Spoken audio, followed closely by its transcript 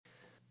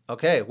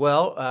Okay,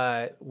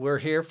 well, we're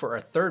here for our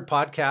third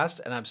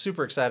podcast, and I'm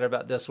super excited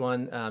about this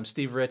one.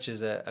 Steve Rich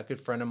is a good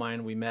friend of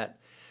mine. We met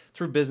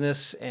through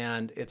business,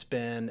 and it's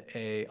been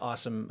a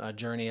awesome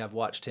journey. I've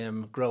watched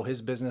him grow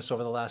his business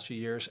over the last few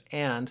years,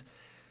 and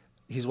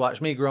he's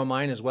watched me grow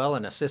mine as well,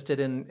 and assisted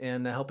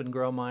in helping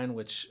grow mine,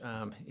 which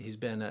he's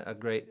been a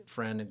great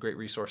friend and great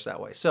resource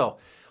that way. So,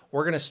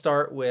 we're going to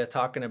start with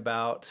talking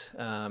about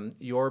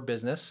your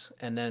business,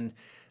 and then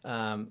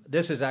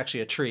this is actually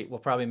a treat. We'll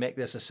probably make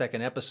this a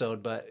second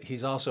episode, but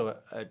he's also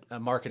a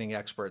marketing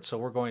expert. So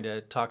we're going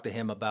to talk to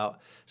him about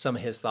some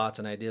of his thoughts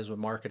and ideas with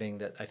marketing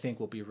that I think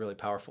will be really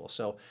powerful.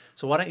 So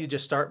why don't you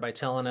just start by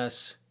telling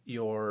us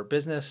your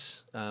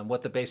business,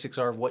 what the basics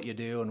are of what you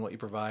do and what you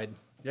provide?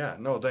 Yeah,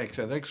 no, thanks.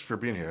 Thanks for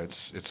being here.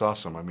 It's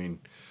awesome. I mean,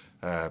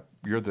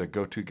 you're the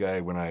go-to guy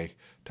when I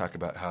talk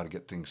about how to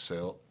get things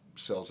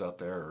sells out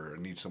there, or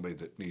need somebody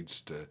that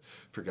needs to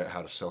figure out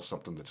how to sell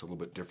something that's a little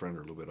bit different or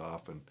a little bit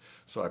off. And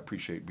so I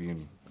appreciate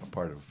being a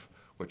part of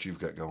what you've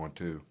got going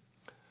too.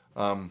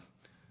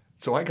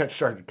 So I got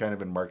started kind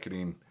of in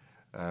marketing.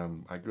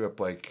 I grew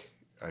up like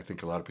I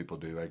think a lot of people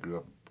do. I grew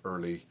up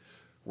early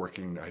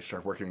working. I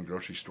started working in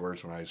grocery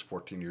stores when I was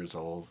 14 years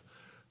old.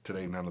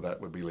 Today, none of that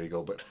would be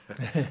legal, but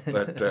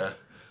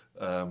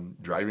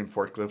driving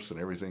forklifts and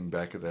everything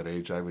back at that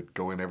age, I would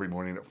go in every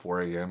morning at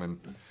 4 a.m.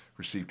 and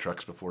receive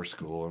trucks before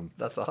school. And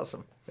That's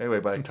awesome. anyway,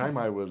 by the time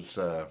I was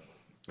a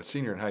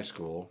senior in high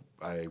school,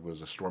 I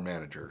was a store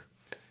manager,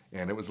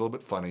 and it was a little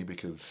bit funny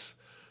because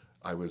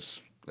I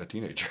was a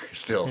teenager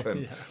still,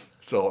 and Yeah.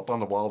 so up on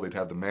the wall they'd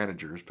have the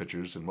managers'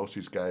 pictures, and most of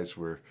these guys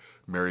were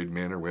married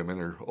men or women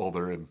or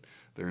older, and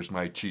there's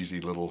my cheesy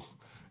little,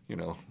 you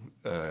know,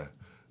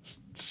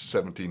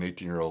 17,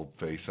 18-year-old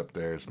face up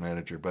there as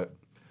manager. But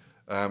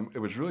it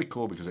was really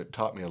cool because it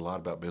taught me a lot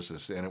about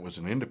business, and it was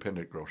an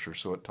independent grocer,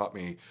 so it taught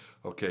me,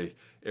 okay,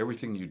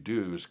 everything you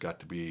do has got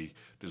to be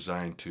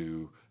designed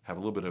to have a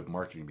little bit of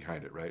marketing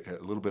behind it, right? A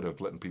little bit of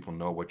letting people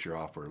know what you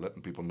offer,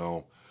 letting people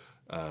know,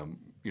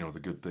 the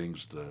good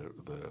things,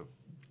 the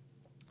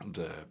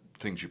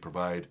things you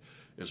provide,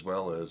 as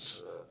well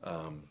as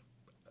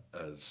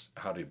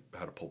how to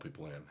pull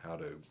people in, how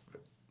to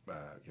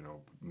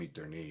meet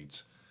their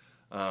needs.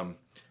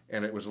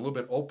 And it was a little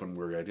bit open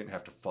where I didn't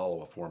have to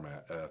follow a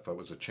format. If I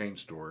was a chain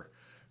store,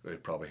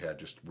 it probably had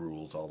just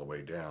rules all the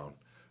way down.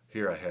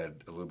 Here I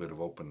had a little bit of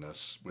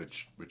openness,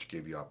 which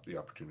gave you the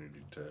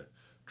opportunity to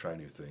try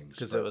new things.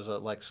 Because it was a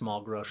like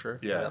small grocer.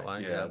 Yeah, That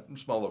line. yeah,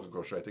 small local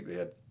grocer. I think they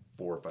had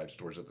 4 or 5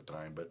 stores at the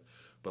time, but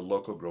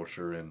local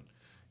grocer, and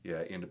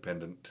yeah,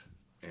 independent,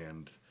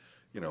 and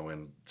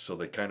and so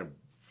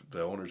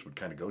the owners would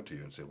kind of go to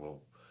you and say,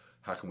 well,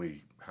 how can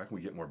we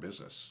get more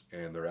business?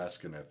 And they're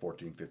asking a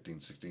 14,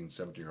 15, 16,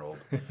 17-year-old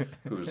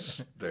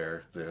who's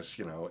there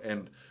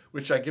and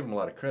which I give them a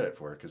lot of credit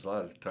for, because a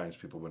lot of times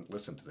people wouldn't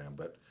listen to them,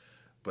 but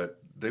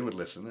they would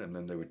listen, and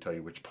then they would tell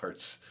you which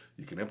parts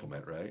you can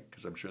implement, right?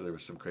 Because I'm sure there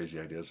was some crazy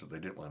ideas that they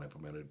didn't want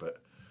implemented.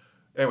 But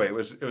anyway, it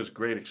was a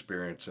great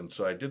experience, and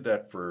so I did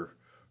that for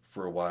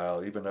a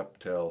while, even up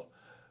till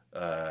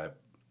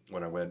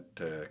when I went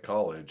to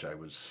college.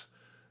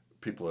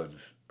 People had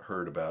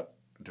heard about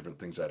different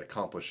things I'd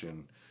accomplish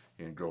in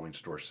growing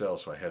store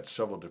sales. So I had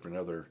several different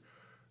other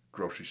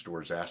grocery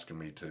stores asking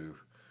me to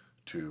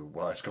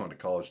while I was going to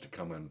college, to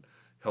come and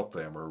help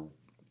them, or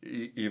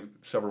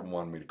several of them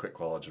wanted me to quit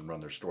college and run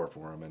their store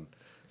for them. And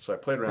so I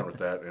played around with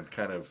that, and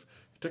it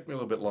took me a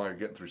little bit longer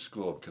getting through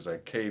school because I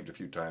caved a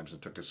few times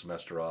and took a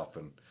semester off,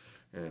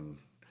 and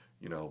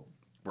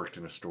worked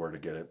in a store to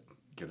get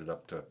it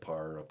up to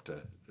par, up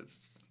to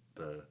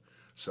the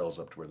sales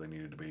up to where they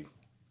needed to be.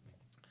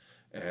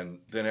 And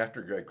then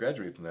after I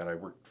graduated from that, I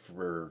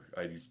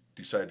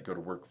decided to go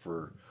to work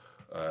for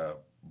a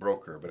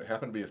broker, but it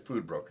happened to be a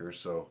food broker,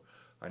 so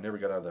I never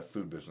got out of the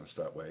food business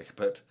that way.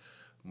 But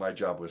my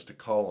job was to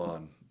call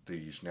on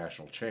these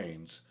national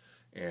chains,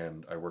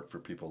 and I worked for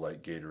people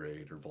like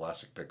Gatorade or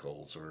Vlasic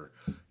Pickles, or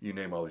you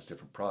name all these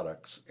different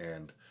products,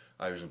 and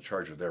I was in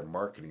charge of their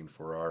marketing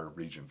for our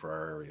region, for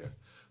our area.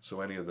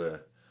 So any of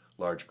the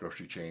large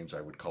grocery chains,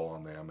 I would call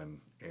on them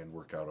and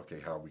work out, okay,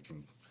 how we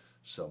can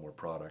sell more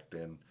product.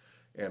 And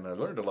I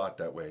learned a lot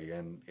that way,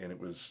 and it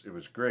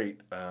was great.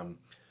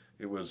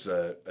 It was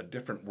a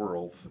different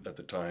world at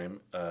the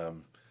time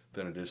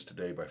than it is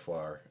today by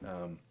far.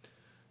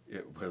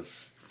 It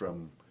was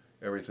from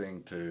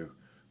everything to,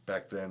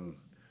 back then,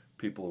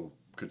 people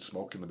could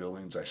smoke in the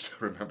buildings. I still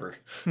remember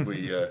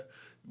we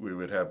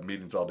would have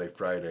meetings all day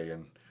Friday,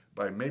 and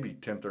by maybe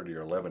 10:30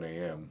 or 11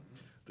 a.m.,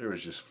 there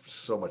was just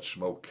so much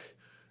smoke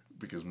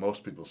because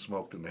most people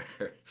smoked in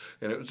there,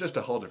 and it was just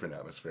a whole different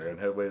atmosphere, and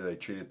the way they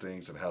treated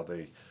things and how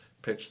they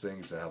pitched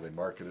things and how they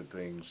marketed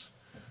things.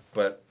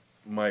 But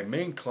my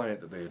main client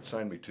that they had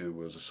signed me to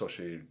was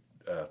Associated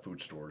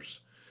Food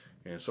Stores.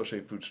 And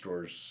Associated Food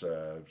Stores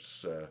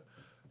is a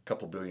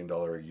couple $1 billion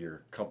a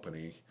year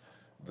company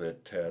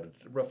that had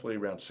roughly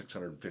around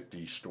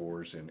 650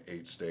 stores in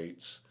 8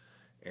 states.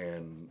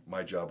 And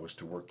my job was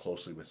to work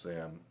closely with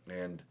them.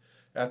 And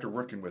after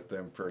working with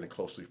them fairly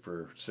closely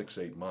for 6,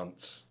 8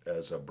 months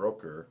as a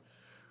broker,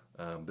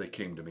 they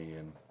came to me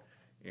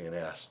and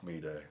asked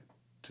me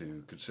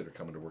to consider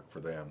coming to work for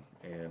them,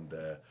 and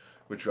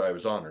which I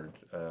was honored.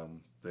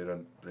 They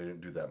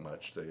didn't do that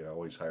much. They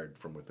always hired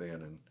from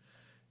within,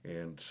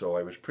 and so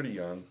I was pretty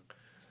young,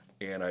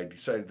 and I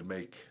decided to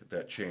make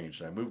that change.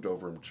 And I moved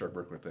over and started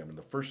working with them. And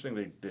the first thing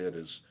they did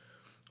is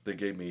they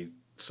gave me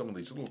some of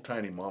these little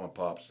tiny mom and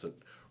pops that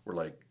were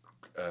like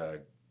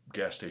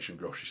gas station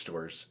grocery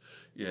stores.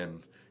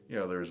 In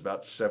there's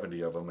about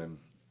 70 of them,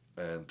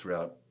 and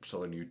throughout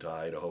southern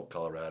Utah, Idaho,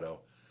 Colorado.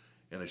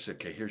 And they said,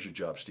 okay, here's your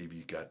job, Steve.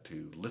 You got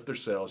to lift their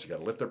sales, you got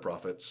to lift their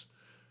profits,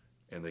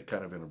 and they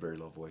kind of in a very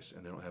low voice,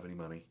 and they don't have any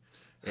money,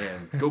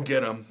 and go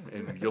get them,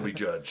 and you'll be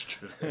judged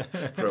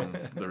from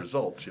the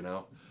results,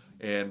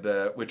 and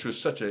which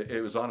was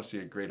it was honestly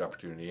a great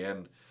opportunity,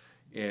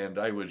 and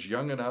I was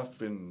young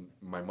enough in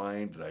my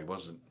mind that I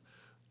wasn't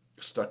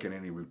stuck in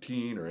any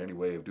routine or any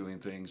way of doing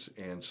things,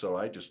 and so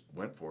I just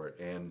went for it.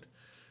 And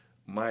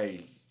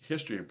my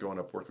history of growing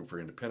up working for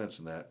independents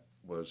and that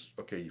was,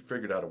 okay, you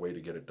figured out a way to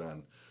get it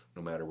done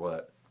no matter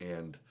what.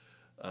 And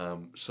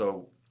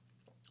so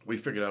we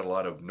figured out a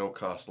lot of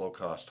no-cost,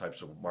 low-cost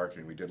types of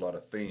marketing. We did a lot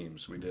of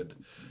themes. We did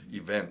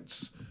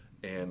events.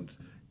 And,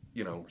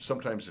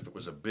 sometimes if it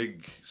was a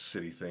big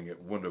city thing,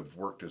 it wouldn't have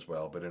worked as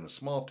well. But in a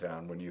small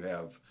town, when you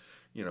have,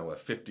 a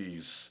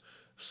 50s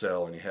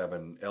sell and you have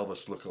an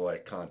Elvis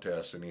lookalike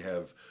contest and you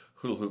have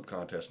hula hoop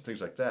contests and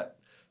things like that,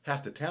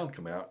 half the town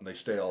come out and they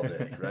stay all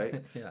day,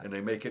 right? Yeah. And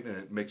they make it, and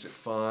it makes it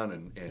fun,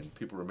 and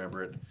people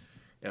remember it.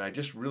 And I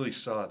just really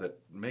saw that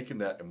making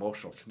that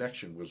emotional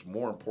connection was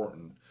more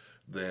important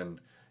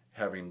than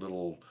having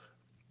little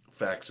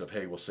facts of,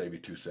 hey, we'll save you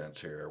 2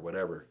 cents here or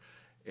whatever.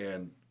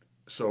 And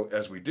so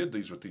as we did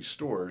these with these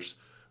stores,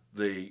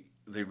 they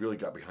really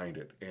got behind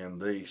it,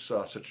 and they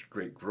saw such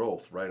great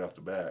growth right off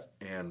the bat.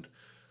 And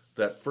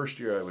that first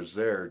year I was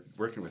there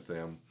working with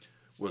them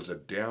was a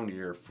down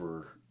year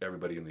for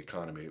everybody in the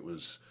economy. It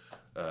was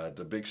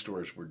the big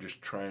stores were just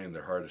trying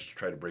their hardest to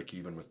try to break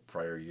even with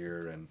prior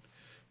year, and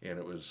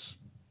it was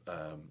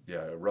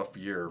a rough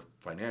year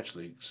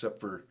financially, except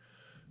for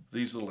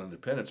these little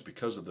independents.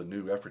 Because of the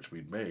new efforts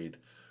we'd made,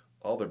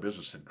 all their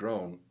business had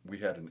grown. We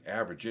had an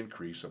average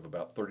increase of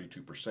about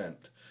 32%,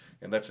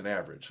 and that's an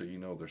average. So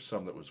there's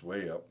some that was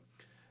way up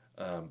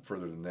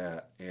further than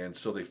that, and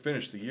so they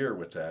finished the year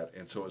with that.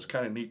 And so it was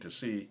kind of neat to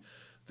see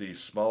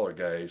these smaller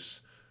guys,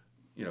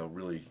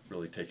 really,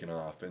 really taking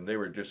off. And they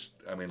were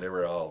they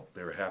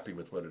were happy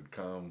with what had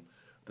come.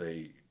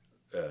 They,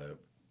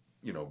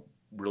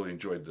 really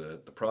enjoyed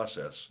the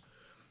process.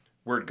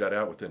 Word got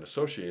out within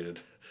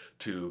Associated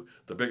to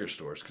the bigger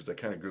stores because they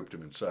kind of grouped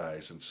them in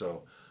size. And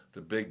so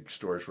the big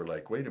stores were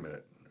like, wait a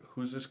minute,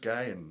 who's this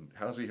guy and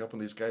how's he helping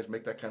these guys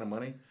make that kind of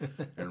money?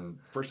 And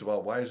first of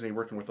all, why isn't he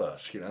working with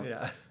us,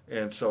 Yeah.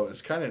 And so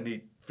it's kind of a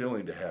neat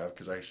feeling to have,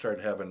 because I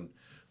started having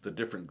the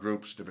different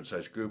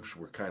size groups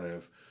were kind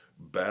of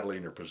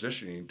battling or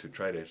positioning to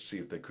try to see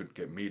if they could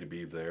get me to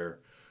be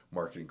their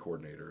marketing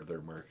coordinator,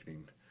 their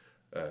marketing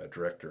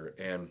director.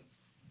 And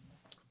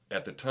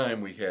at the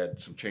time, we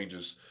had some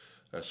changes.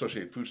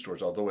 Associated Food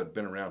Stores, although it had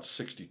been around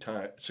 60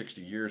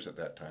 years at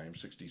that time,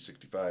 60,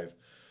 65,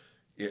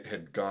 it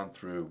had gone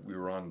through, we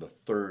were on the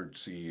third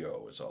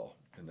CEO is all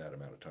in that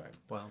amount of time.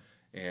 Wow.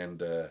 And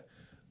the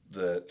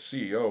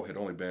CEO had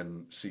only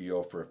been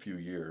CEO for a few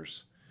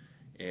years,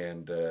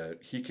 and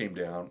he came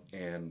down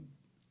and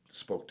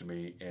spoke to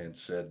me and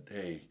said,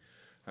 hey,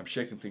 I'm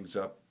shaking things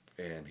up,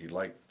 and he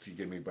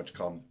gave me a bunch of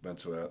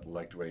compliments about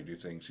liked the way I do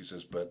things. He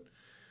says, but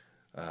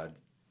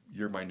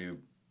you're my new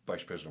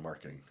vice president of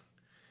marketing.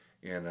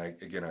 And I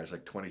was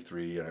like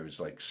 23, and I was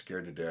like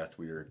scared to death.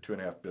 We were a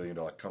 $2.5 billion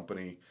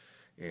company,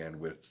 and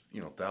with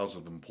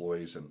thousands of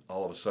employees, and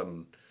all of a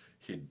sudden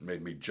he'd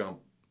made me jump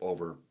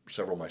over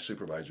several of my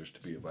supervisors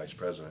to be a vice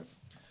president.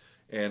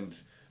 And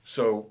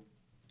so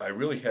I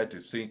really had to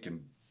think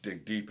and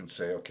dig deep and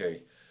say,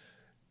 okay,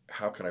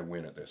 how can I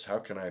win at this? How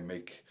can I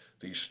make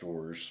these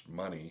stores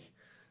money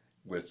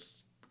with,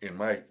 in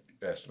my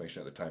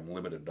estimation at the time,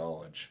 limited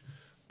knowledge?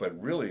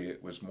 But really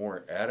it was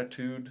more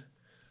attitude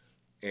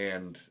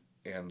and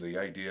the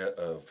idea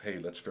of, hey,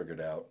 let's figure it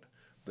out,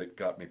 that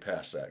got me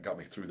past that, got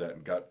me through that,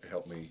 and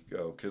helped me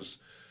go. Because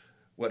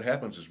what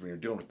happens is when you're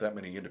dealing with that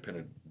many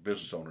independent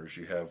business owners,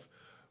 you have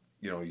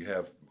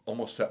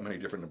almost that many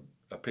different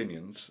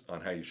opinions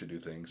on how you should do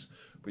things,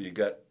 but you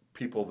got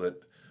people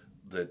that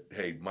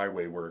hey, my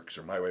way works,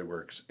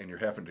 and you're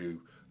having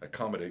to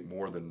accommodate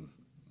more than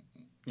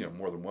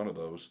one of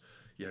those.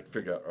 You have to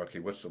figure out, okay,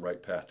 what's the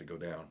right path to go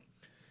down.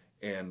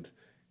 And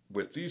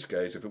with these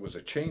guys, if it was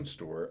a chain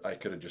store, I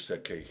could have just said,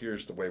 okay,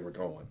 here's the way we're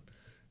going,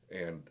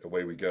 and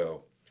away we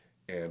go,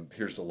 and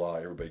here's the law,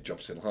 everybody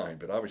jumps in line.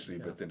 But obviously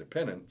with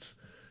independents,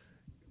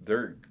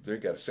 they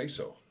got to say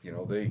so.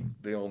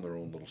 They own their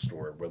own little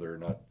store, whether or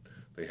not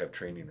they have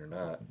training or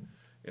not.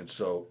 And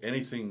so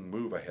anything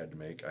move I had to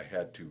make, I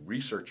had to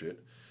research it,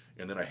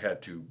 and then I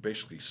had to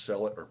basically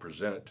sell it or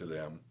present it to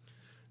them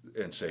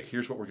and say,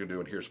 here's what we're going to do,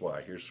 and here's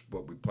why. Here's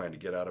what we plan to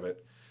get out of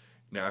it.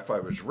 Now, if I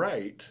was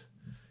right,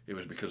 it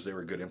was because they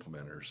were good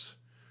implementers.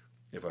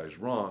 If I was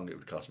wrong, it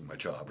would cost me my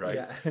job, right?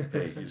 Yeah.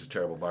 Hey, he's a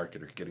terrible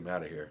marketer. Get him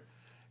out of here.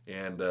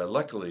 And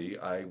luckily,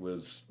 I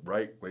was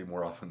right way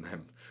more often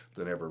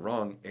than ever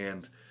wrong.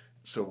 And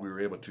so we were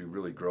able to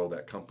really grow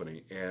that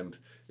company. And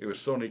it was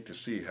so neat to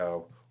see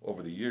how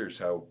over the years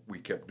how we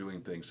kept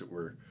doing things that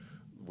were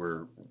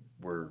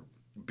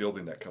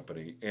building that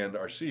company. And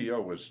our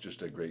CEO was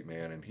just a great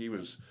man, and he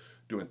was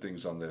doing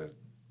things on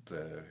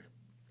the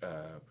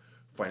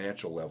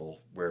financial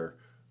level where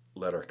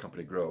let our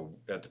company grow.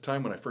 At the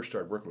time when I first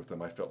started working with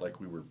them, I felt like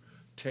we were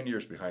 10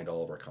 years behind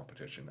all of our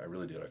competition. I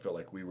really did. I felt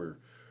like we were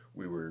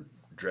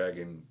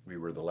dragging. We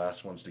were the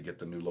last ones to get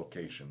the new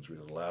locations. We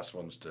were the last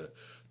ones to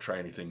try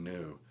anything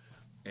new.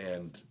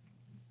 And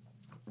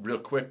real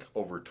quick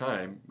over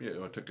time,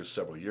 it took us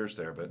several years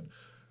there,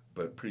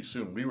 but pretty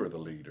soon we were the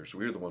leaders.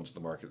 We were the ones in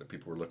the market that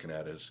people were looking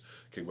at as,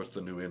 okay, what's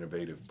the new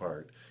innovative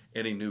part?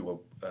 Any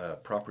new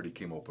property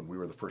came open, we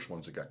were the first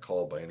ones that got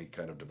called by any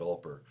kind of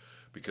developer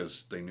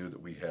because they knew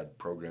that we had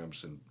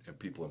programs and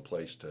people in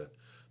place to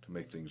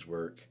make things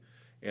work.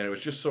 And it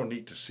was just so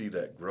neat to see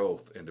that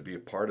growth and to be a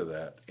part of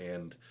that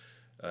and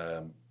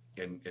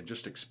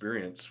just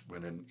experience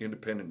when an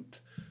independent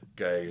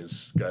guy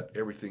has got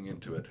everything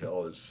into it,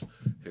 hell,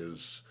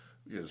 his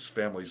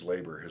family's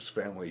labor, his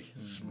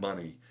family's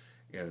money,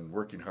 and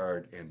working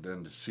hard, and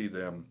then to see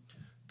them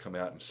come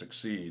out and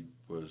succeed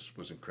was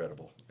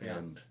incredible. Yeah.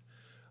 And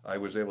I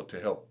was able to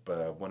help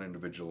one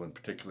individual in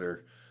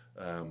particular.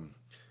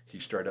 He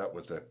started out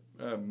with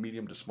a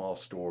medium to small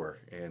store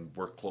and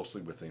worked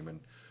closely with him,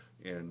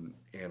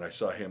 and I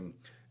saw him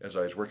as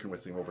I was working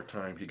with him over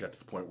time. He got to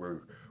the point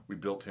where we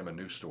built him a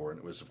new store, and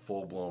it was a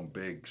full-blown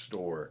big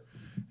store,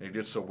 and he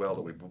did so well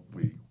that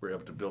we were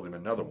able to build him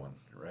another one,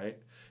 right?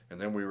 And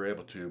then we were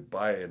able to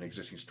buy an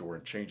existing store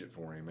and change it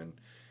for him,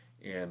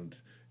 and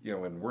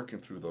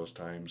working through those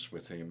times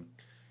with him,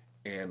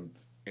 and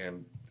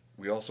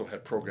we also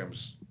had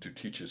programs to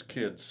teach his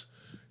kids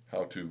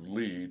how to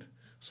lead,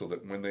 so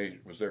that when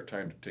it was their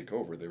time to take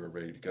over, they were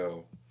ready to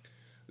go.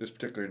 This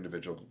particular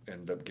individual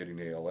ended up getting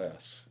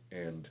ALS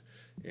and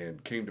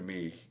came to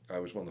me. I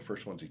was one of the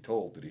first ones he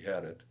told that he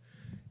had it,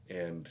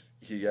 and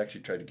he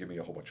actually tried to give me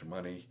a whole bunch of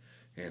money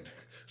and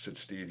said,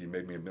 "Steve, you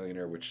made me a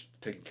millionaire, which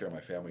taking care of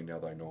my family now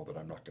that I know that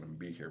I'm not going to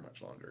be here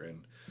much longer."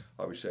 And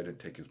obviously I didn't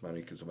take his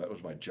money because that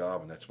was my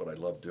job and that's what I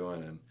loved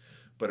doing.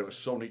 But it was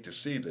so neat to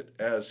see that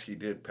as he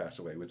did pass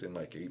away within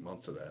like 8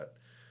 months of that,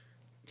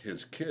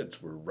 his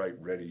kids were right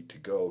ready to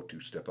go to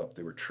step up.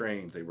 They were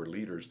trained. They were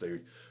leaders.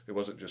 It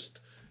wasn't just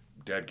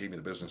Dad gave me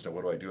the business. Now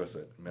what do I do with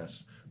it?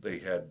 Mess. They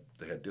had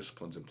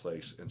disciplines in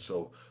place, and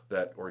so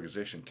that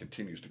organization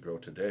continues to grow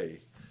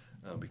today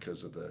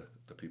because of the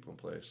people in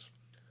place.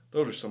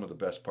 Those are some of the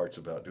best parts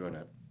about doing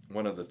it.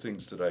 One of the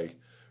things that I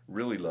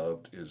really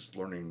loved is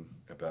learning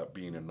about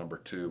being a number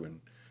two, and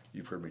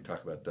you've heard me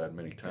talk about that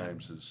many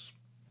times. Is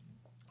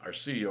our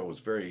CEO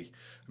was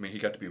he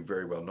got to be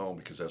very well known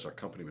because as our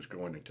company was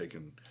growing and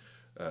taking,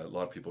 a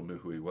lot of people knew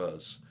who he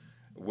was,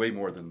 way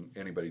more than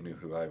anybody knew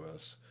who I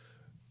was.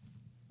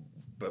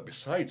 But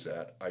besides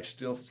that, I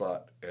still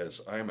thought,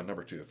 as I'm a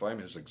number two, if I'm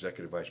his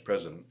executive vice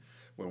president,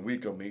 when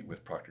we'd go meet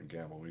with Procter &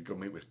 Gamble, we'd go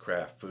meet with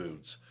Kraft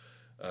Foods,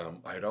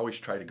 I'd always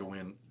try to go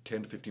in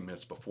 10 to 15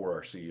 minutes before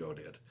our CEO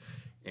did.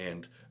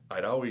 And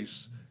I'd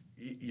always,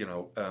 he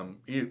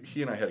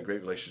and I had a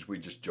great relationship.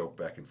 We'd just joke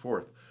back and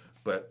forth.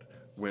 But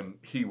when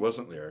he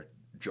wasn't there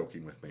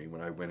joking with me,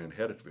 when I went in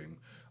ahead of him,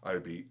 I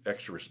would be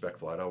extra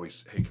respectful. I'd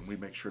always, "Hey, can we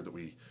make sure that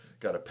we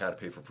got a pad of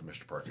paper for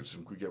Mr.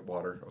 Parkinson? Can we get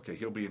water? Okay,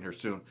 he'll be in here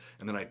soon."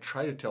 And then I'd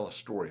try to tell a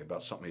story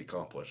about something he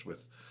accomplished,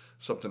 with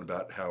something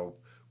about how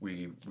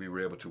we were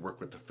able to work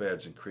with the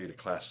feds and create a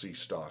Class C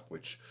stock,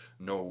 which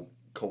no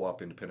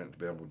co-op independent had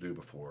been able to do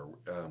before.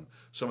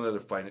 Some of the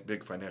other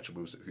big financial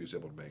moves that he was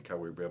able to make, how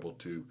we were able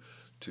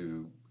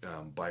to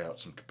buy out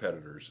some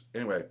competitors.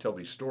 Anyway, I'd tell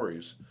these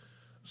stories.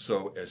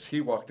 So as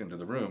he walked into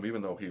the room,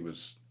 even though he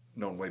was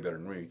known way better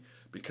than me,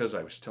 because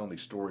I was telling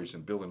these stories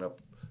and building up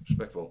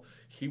respectful,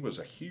 he was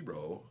a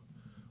hero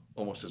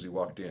almost as he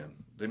walked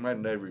in. They might have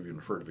never even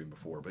heard of him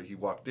before, but he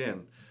walked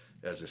in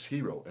as this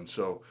hero. And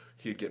so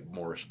he'd get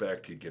more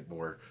respect, he'd get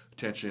more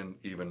attention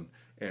even.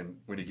 And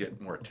when you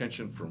get more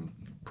attention from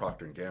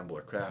Procter & Gamble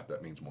or Kraft,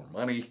 that means more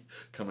money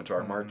coming to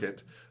our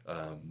market,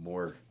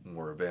 more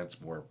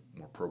events, more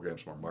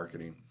programs, more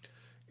marketing.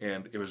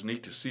 And it was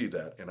neat to see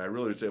that. And I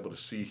really was able to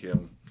see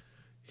him,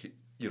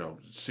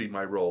 see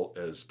my role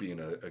as being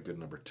a good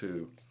number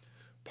two.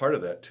 Part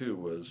of that, too,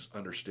 was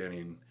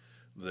understanding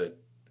that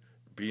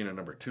being a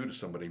number two to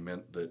somebody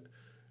meant that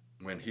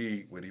when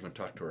he would even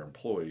talk to our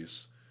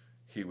employees,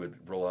 he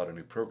would roll out a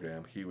new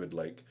program, he would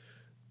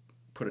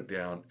put it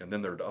down, and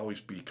then there would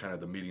always be kind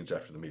of the meetings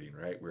after the meeting,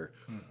 right, where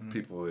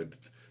people would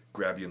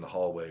grab you in the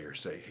hallway or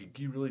say, "Hey,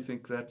 do you really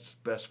think that's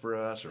best for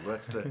us, or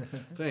what's the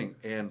thing?"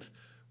 And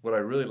what I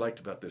really liked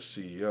about this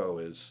CEO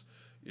is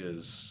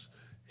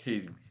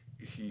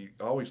he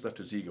always left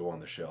his ego on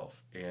the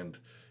shelf, and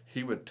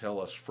he would tell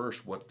us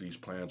first what these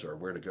plans are,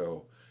 where to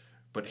go,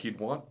 but he'd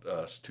want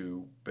us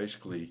to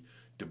basically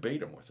debate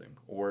them with him,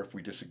 or if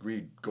we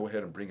disagreed, go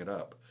ahead and bring it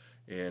up.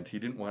 and he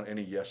didn't want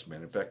any yes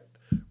men. In fact,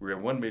 we were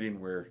in one meeting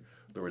where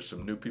there were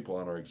some new people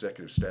on our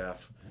executive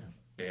staff,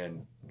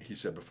 and he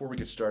said, before we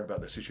get started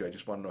about this issue, I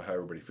just want to know how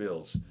everybody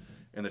feels.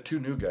 And the two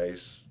new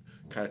guys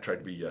kind of tried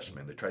to be yes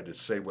men. They tried to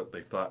say what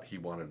they thought he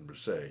wanted them to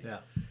say. Yeah.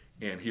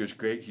 And he was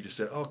great. He just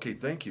said, okay,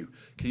 thank you.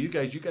 Okay,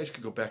 you guys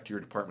could go back to your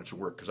departments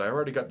and work, because I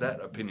already got that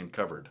opinion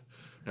covered.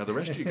 Now, the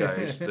rest of you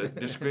guys that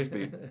disagree with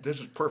me,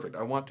 this is perfect.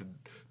 I want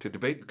to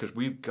debate, because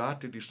we've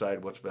got to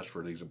decide what's best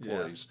for these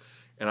employees.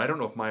 Yeah. And I don't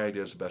know if my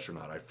idea is the best or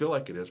not. I feel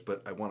like it is,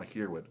 but I want to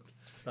hear what,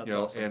 That's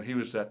awesome. And he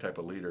was that type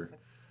of leader.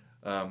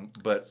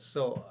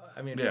 So,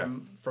 I mean,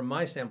 from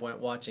my standpoint,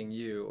 watching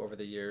you over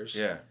the years,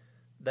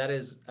 that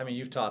is, I mean,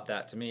 you've taught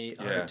that to me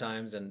 100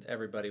 times, and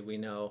everybody we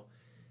know,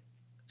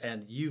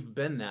 and you've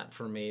been that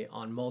for me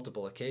on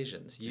multiple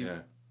occasions.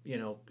 You've,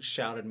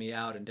 shouted me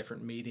out in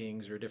different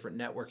meetings or different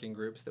networking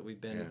groups that we've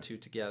been to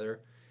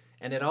together,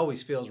 and it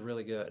always feels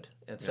really good.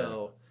 And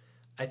so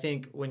I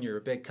think when you're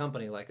a big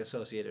company like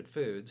Associated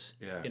Foods,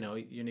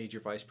 you need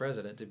your vice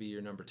president to be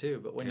your number two.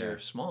 But when you're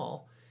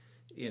small,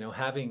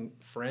 having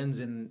friends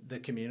in the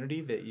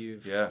community that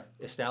you've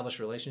established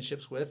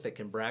relationships with that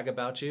can brag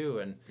about you,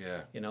 and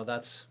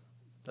that's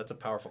a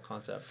powerful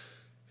concept.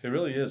 It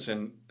really is.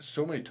 And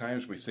so many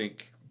times we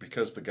think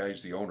because the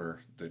guy's the owner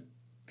that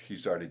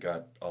he's already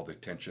got all the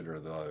attention or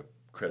the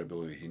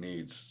credibility he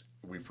needs.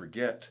 We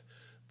forget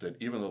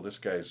that even though this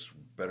guy's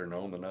better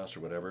known than us or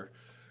whatever,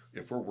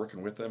 if we're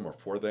working with them or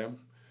for them,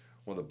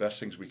 one of the best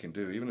things we can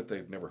do, even if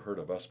they've never heard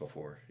of us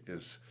before,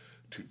 is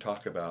to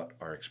talk about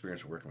our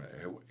experience working with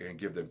them and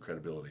give them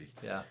credibility.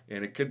 Yeah.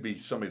 And it could be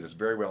somebody that's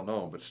very well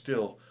known, but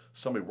still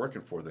somebody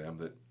working for them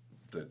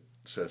that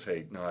says,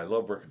 hey, no, I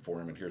love working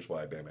for him, and here's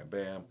why, bam, bam,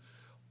 bam.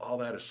 All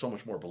that is so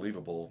much more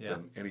believable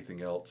than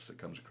anything else that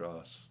comes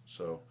across.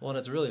 So and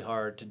it's really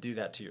hard to do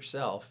that to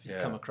yourself. You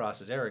come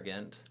across as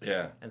arrogant.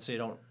 Yeah. And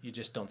so you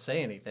just don't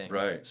say anything.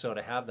 Right. So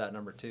to have that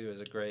number two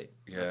is a great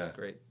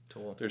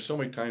tool. There's so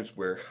many times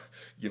where,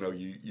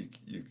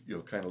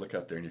 you'll kind of look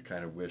out there and you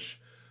kind of wish,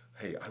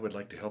 hey, I would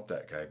like to help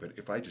that guy, but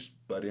if I just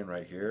butt in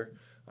right here,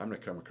 I'm going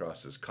to come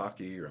across as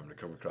cocky, or I'm going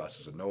to come across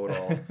as a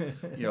know-it-all.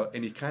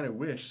 And you kind of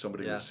wish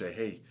somebody would say,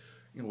 hey,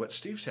 you know what,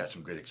 Steve's had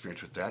some great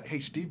experience with that.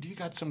 Hey, Steve, do you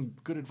got some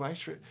good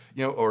advice for it?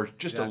 Or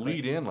just a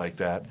lead in like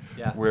that,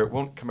 where it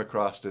won't come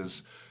across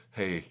as,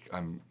 hey,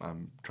 I'm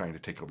trying to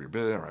take over your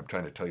business, or I'm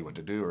trying to tell you what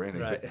to do or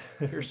anything. Right.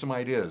 But here's some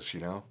ideas,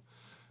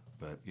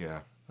 But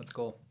That's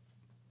cool.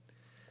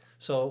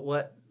 So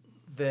what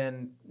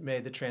then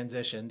made the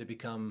transition to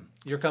become,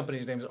 your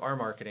company's name is Our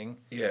Marketing.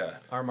 Yeah.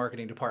 Our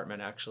Marketing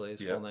Department actually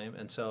is full name.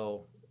 And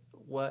so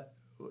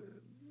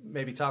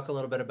maybe talk a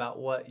little bit about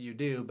what you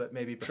do, but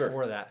maybe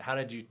before that, how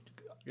did you,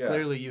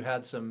 clearly you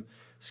had some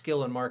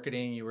skill in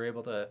marketing, you were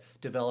able to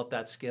develop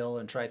that skill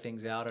and try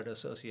things out at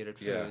Associated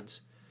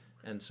Foods.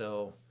 And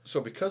so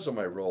because of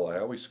my role, I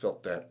always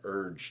felt that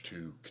urge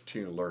to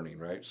continue learning,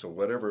 right? So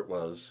whatever it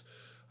was,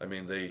 I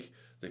mean, they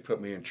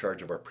put me in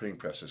charge of our printing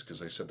presses because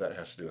they said that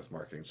has to do with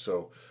marketing.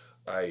 So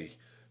I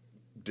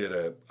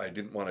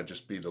didn't want to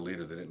just be the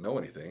leader that didn't know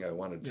anything. I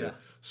wanted to,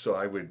 so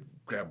I would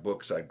grab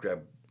books, I'd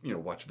grab,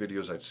 watch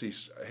videos, I'd see,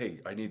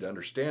 hey, I need to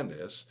understand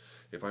this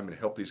if I'm going to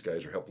help these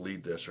guys or help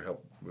lead this or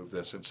help move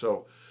this. And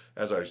so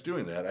as I was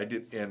doing that,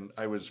 and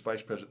I was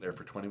vice president there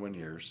for 21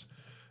 years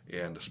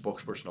and the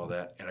spokesperson, all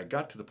that. And I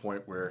got to the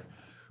point where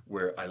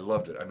I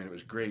loved it. I mean, it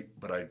was great,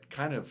 but I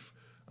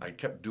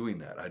kept doing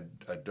that.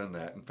 I'd done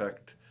that. In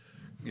fact,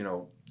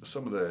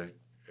 some of the,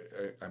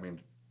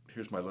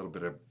 here's my little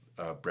bit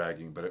of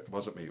bragging, but it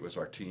wasn't me, it was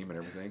our team and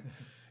everything,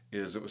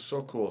 it was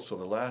so cool. So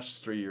the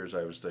last 3 years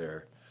I was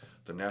there,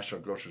 the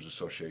National Grocers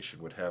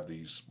Association would have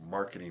these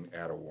marketing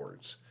ad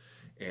awards,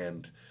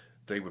 and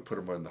they would put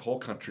them in the whole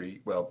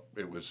country. Well,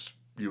 it was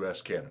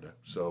U.S., Canada,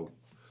 so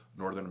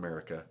Northern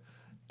America,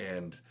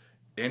 and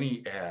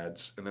any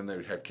ads, and then they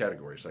would have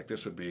categories. Like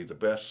this would be the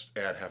best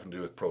ad having to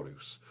do with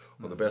produce,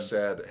 or the best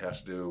ad that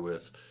has to do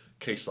with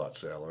case lot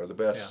sale, or the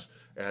best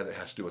ad that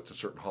has to do with a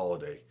certain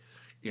holiday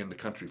in the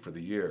country for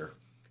the year.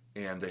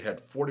 And they had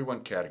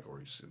 41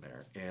 categories in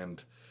there.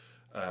 And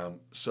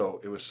so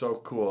it was so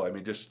cool. I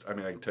can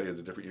tell you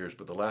the different years,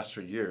 but the last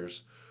 3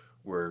 years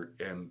were,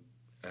 and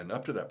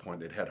up to that point,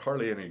 they'd had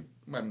hardly any,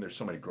 there's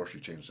so many grocery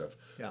chain stuff.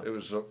 Yeah. It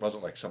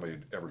wasn't like somebody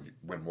would ever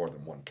win more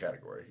than one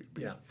category.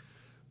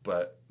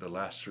 But the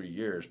last 3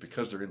 years,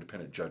 because they're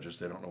independent judges,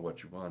 they don't know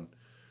what you won.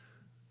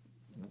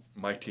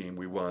 My team,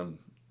 we won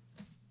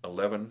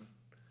 11,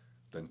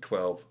 then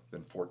 12,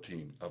 then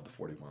 14 of the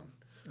 41.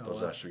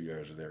 Those last 3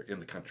 years are there in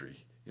the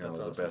country. That's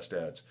the awesome. Best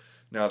ads.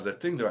 Now, the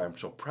thing that I'm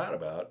so proud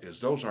about is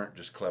those aren't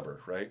just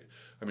clever, right?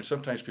 I mean,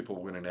 sometimes people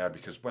win an ad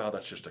because, wow,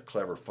 that's just a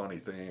clever, funny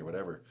thing or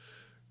whatever.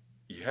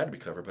 You had to be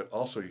clever, but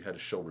also you had to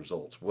show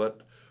results.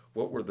 What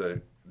were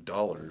the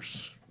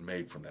dollars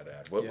made from that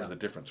ad? What were the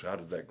difference? How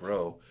did that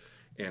grow?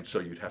 And so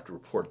you'd have to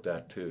report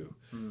that too.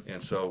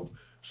 And so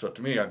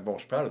to me, I'm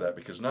most proud of that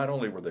because not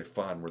only were they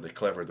fun, were they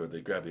clever,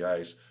 they grabbed the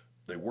eyes,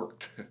 they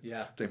worked.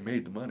 Yeah. They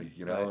made the money,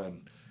 right.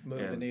 and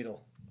moved the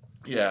needle.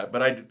 Yeah,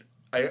 but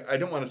I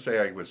don't want to say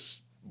I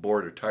was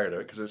bored or tired of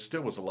it because it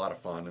still was a lot of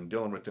fun, and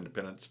dealing with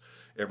independents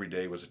every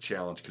day was a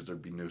challenge because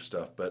there'd be new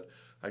stuff. But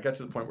I got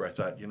to the point where I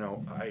thought,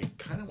 I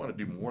kind of want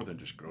to do more than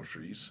just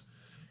groceries.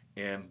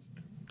 And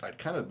I'd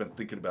kind of been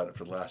thinking about it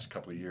for the last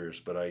couple of years,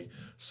 but I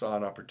saw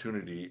an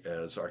opportunity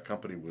as our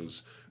company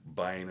was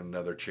buying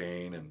another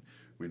chain, and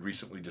we'd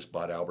recently just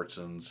bought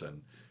Albertsons,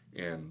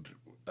 and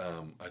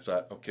I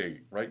thought,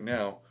 okay, right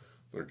now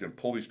they're going to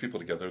pull these people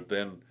together.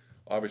 Then,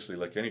 obviously,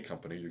 like any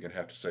company, you're going to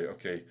have to say,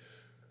 okay,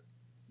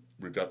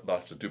 we've got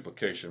lots of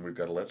duplication. We've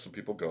got to let some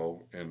people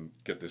go and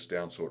get this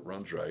down so it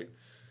runs right.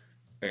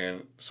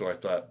 And so I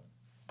thought,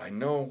 I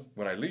know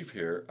when I leave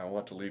here, I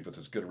want to leave with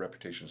as good a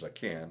reputation as I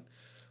can.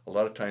 A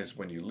lot of times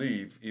when you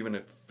leave, even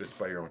if it's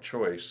by your own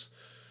choice,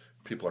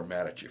 people are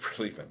mad at you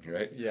for leaving,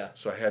 right? Yeah.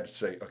 So I had to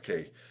say,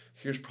 okay,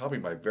 here's probably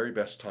my very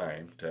best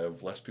time to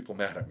have less people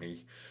mad at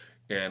me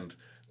and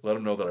let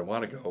them know that I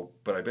want to go.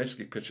 But I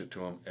basically pitch it to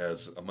them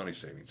as a money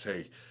savings.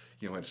 Hey,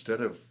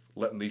 instead of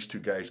letting these two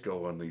guys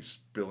go on these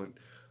billing,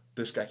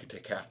 this guy could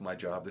take half my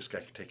job, this guy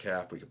could take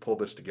half, we could pull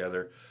this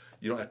together.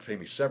 You don't have to pay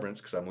me severance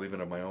because I'm leaving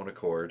on my own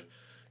accord.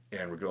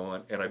 And we're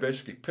going, and I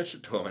basically pitched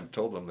it to them and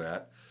told them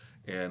that,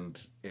 and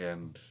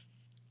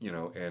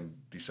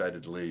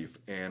decided to leave.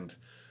 And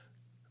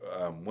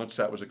once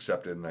that was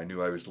accepted and I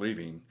knew I was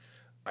leaving,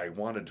 I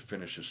wanted to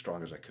finish as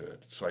strong as I could.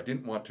 So I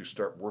didn't want to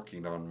start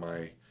working on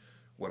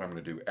what I'm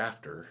going to do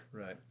after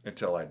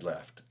until I'd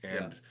left.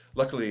 And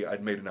luckily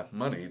I'd made enough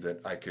money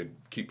that I could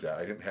keep that.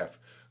 I didn't have,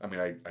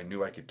 I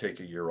knew I could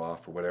take a year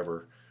off or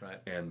whatever,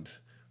 and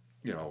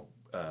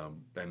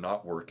and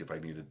not work if I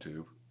needed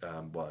to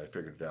while I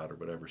figured it out or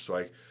whatever. So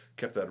I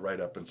kept that right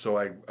up. And so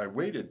I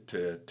waited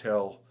to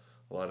tell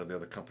a lot of the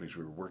other companies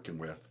we were working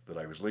with that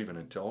I was leaving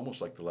until almost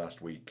like the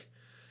last week.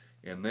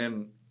 And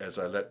then as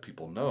I let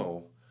people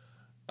know,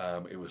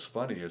 it was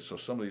funny. So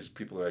some of these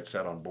people that I'd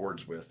sat on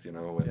boards with,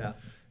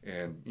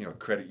 and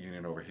credit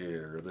union over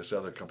here or this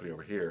other company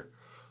over here,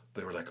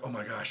 they were like, oh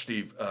my gosh,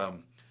 Steve,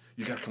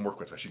 you got to come work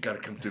with us. You got to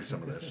come do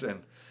some of this.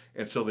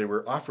 And so they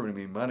were offering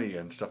me money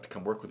and stuff to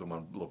come work with them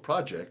on little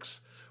projects,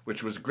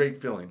 which was a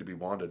great feeling to be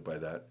wanted by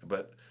that.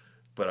 But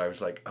I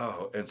was like,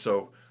 oh. And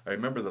so I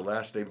remember the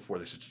last day before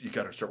they said, you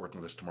got to start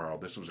working with us tomorrow.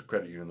 This was a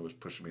credit union that was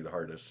pushing me the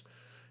hardest.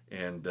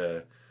 And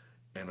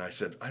I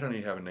said, I don't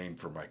even have a name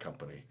for my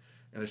company.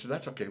 And they said,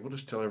 that's okay. We'll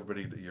just tell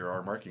everybody that you're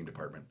our marketing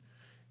department.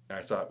 And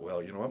I thought,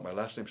 well, you know what? My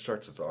last name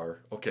starts with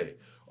R. Okay,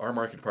 our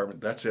marketing department.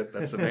 That's it.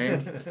 That's the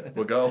name.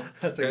 We'll go.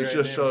 That's a and great it's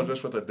just name. So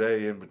just with a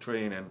day in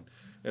between,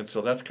 and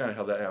so that's kind of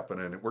how that happened,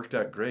 and it worked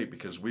out great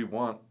because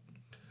one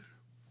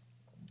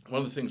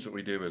of the things that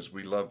we do is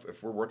we love,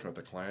 if we're working with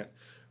a client,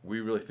 we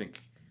really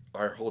think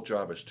our whole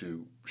job is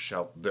to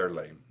shout their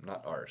name,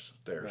 not ours,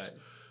 theirs. Right.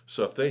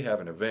 So if they have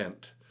an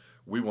event,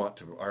 we want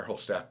to our whole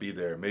staff be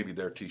there, maybe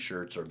their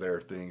T-shirts or their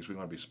things we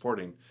want to be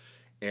supporting,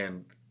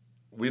 and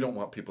we don't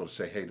want people to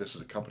say, hey, this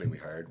is a company we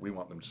hired. We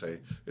want them to say,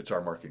 it's our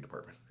marketing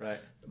department. Right.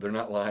 They're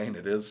not lying.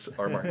 It is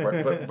our marketing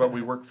department, but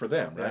we work for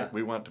them, right? Yeah.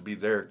 We want to be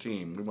their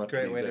team. We want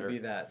Great to be way their, to be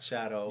that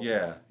shadow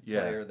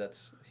player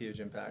that's huge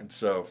impact. And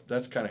so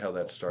that's kind of how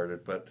that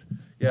started. But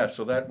yeah,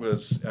 so that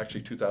was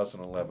actually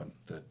 2011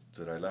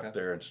 that I left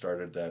there and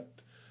started that.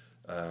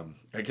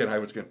 Again, I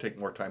was going to take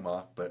more time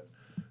off, but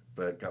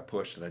got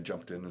pushed and I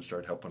jumped in and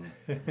started helping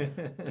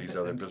these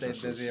other businesses.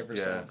 Stayed busy ever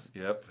since.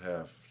 Yep,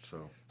 have.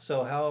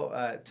 So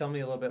how? Tell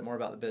me a little bit more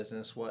about the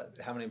business.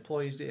 How many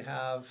employees do you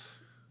have?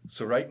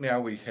 So right now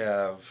we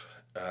have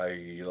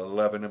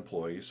 11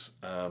 employees.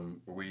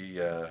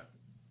 But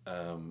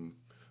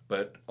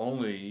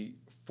only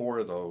 4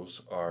 of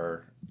those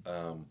are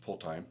full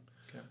time.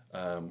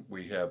 Okay.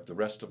 We have the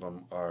rest of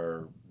them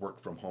are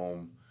work from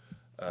home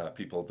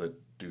people that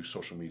do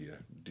social media,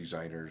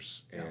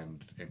 designers,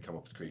 and come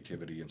up with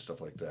creativity and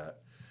stuff like that.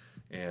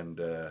 And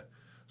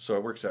so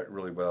it works out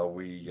really well.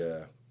 We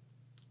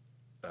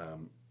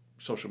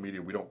social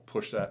media, we don't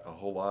push that a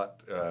whole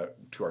lot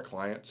to our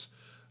clients.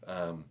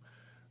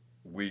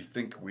 We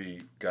think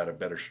we got a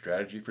better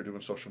strategy for doing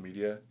social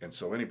media, and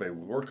so anybody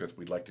we work with,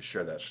 we'd like to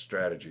share that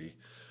strategy.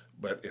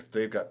 But if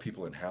they've got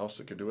people in-house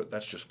that can do it,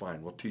 that's just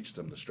fine. We'll teach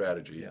them the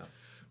strategy. Yeah.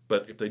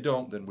 But if they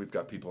don't, then we've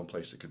got people in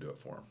place that can do it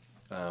for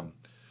them.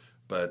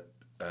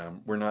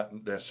 We're not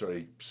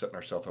necessarily setting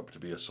ourselves up to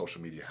be a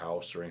social media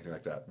house or anything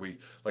like that.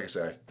 Like I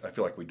say, I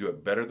feel like we do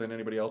it better than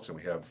anybody else, and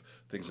we have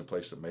things in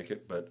place that make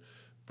it. But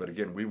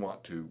again, we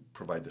want to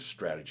provide the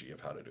strategy of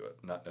how to do it,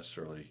 not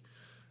necessarily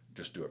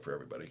just do it for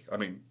everybody. I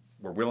mean,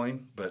 we're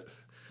willing, but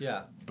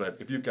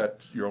if you've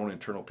got your own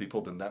internal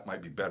people, then that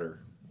might be better.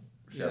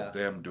 Have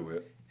them do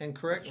it. And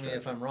correct me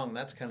if I'm wrong,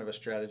 that's kind of a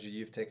strategy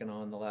you've taken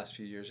on the last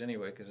few years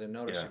anyway, because I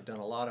noticed you've done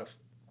a lot of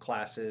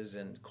classes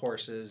and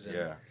courses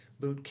and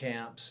boot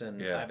camps,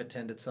 and I've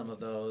attended some of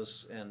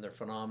those, and they're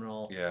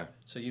phenomenal. Yeah.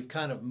 So you've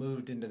kind of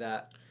moved into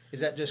that. Is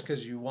that just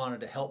because you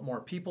wanted to help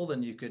more people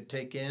than you could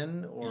take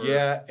in? Or?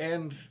 Yeah,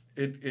 and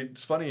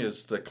it's funny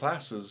is the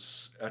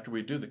classes, after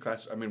we do the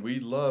class, I mean, we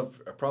love,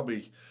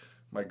 probably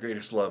my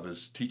greatest love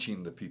is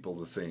teaching the people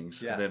the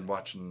things and then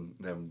watching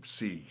them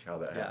see how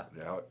that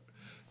happened,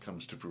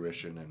 comes to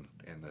fruition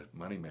and the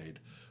money made.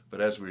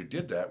 But as we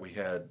did that, we've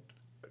had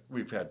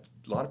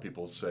a lot of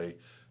people say,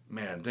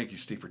 "Man, thank you,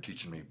 Steve, for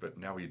teaching me, but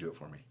now will you do it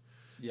for me?"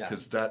 Yeah.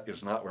 Because that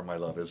is not where my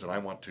love is, and I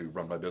want to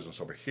run my business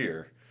over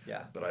here.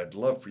 Yeah. But I'd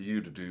love for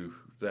you to do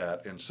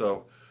that. And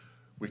so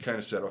we kind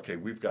of said, okay,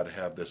 we've got to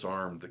have this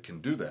arm that can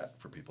do that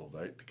for people,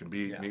 right? That can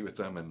meet with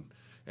them and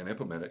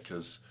implement it,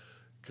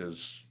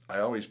 because I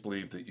always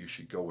believe that you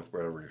should go with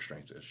wherever your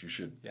strength is. You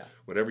should,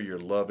 whatever your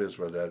love is,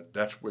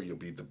 that's where you'll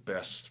be the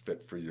best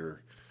fit for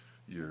your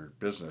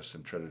business,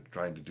 and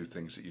trying to do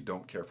things that you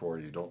don't care for or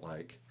you don't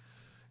like.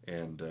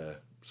 And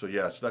so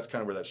that's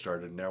kind of where that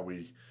started. Now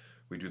we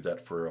do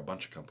that for a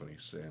bunch of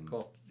companies, and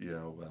cool.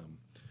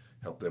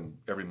 Help them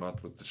every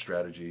month with the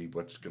strategy,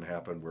 what's going to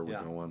happen, where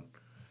we're going,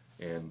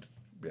 and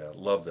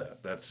love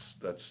that. That's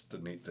the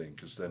neat thing,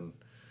 because then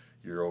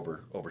you're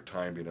over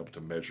time being able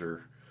to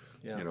measure,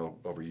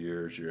 over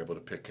years. You're able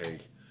to pick, hey,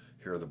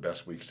 here are the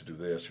best weeks to do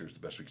this. Here's the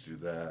best weeks to do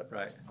that.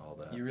 Right. All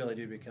that. You really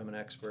do become an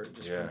expert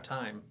just from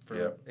time,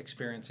 from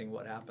experiencing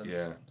what happens.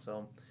 Yeah.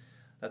 So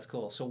that's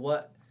cool. So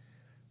what?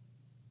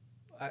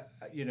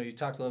 You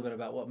talked a little bit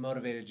about what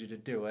motivated you to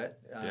do it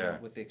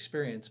with the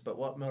experience, but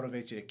what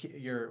motivates you to keep,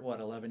 you're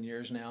 11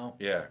 years now?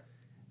 Yeah.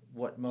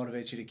 What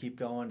motivates you to keep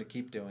going, to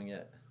keep doing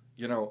it?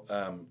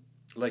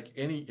 Like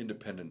any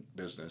independent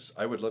business,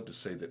 I would love to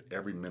say that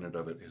every minute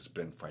of it has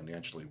been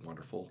financially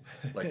wonderful.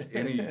 Like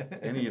any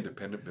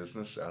independent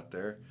business out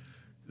there,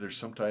 there's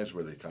some times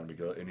where the economy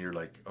goes, and you're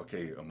like,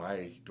 okay,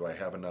 do I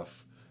have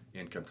enough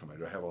income coming?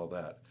 Do I have all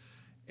that?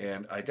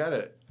 And I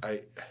gotta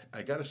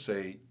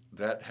say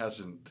that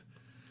hasn't.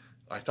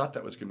 I thought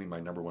that was going to be my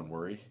number one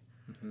worry.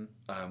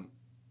 Mm-hmm.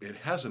 It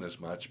hasn't as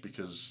much,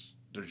 because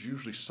there's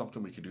usually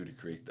something we can do to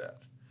create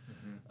that.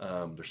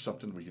 Mm-hmm. There's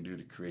something we can do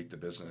to create the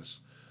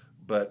business.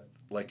 But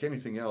like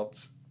anything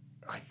else,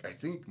 I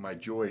think my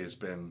joy has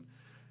been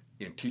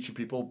in teaching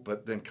people,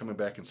 but then coming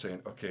back and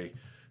saying, okay,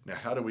 now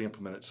how do we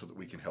implement it so that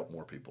we can help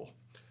more people?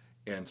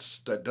 And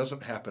that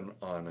doesn't happen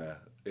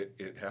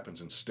it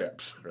happens in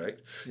steps, right?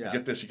 Yeah.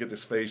 You get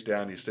this phase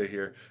down, you stay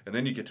here, and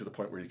then you get to the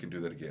point where you can do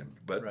that again,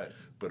 but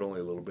only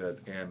a little bit.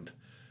 And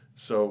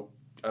so,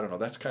 I don't know,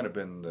 that's kind of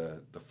been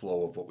the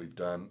flow of what we've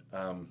done.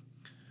 And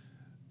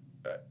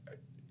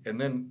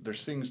then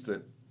there's things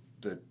that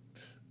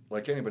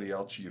like anybody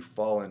else, you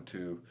fall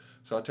into.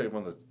 So I'll tell you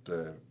one of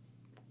the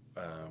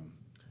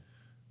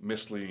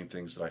misleading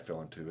things that I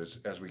fell into is,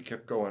 as we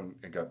kept going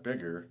and got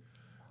bigger,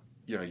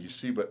 you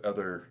see what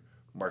other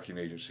marketing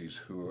agencies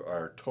who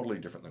are totally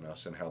different than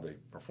us and how they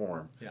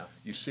perform. Yeah.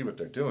 You see what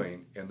they're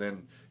doing, and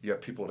then you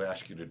have people that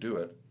ask you to do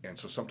it, and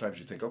so sometimes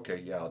you think,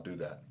 okay, yeah, I'll do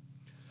that.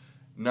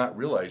 Not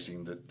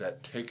realizing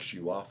that takes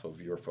you off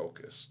of your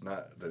focus,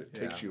 not that it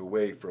takes you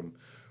away from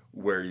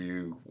where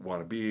you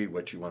want to be,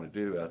 what you want to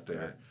do out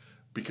there,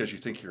 because you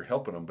think you're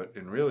helping them, but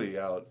in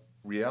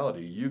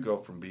reality, you go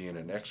from being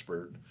an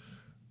expert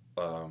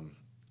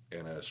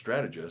and a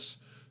strategist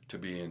to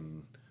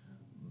being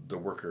the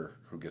worker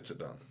who gets it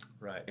done.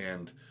 Right.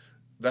 And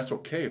that's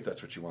okay if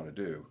that's what you want to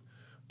do.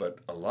 But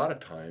a lot of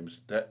times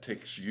that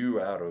takes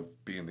you out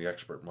of being the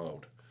expert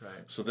mode.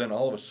 Right. So then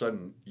all of a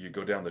sudden you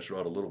go down this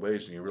road a little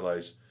ways and you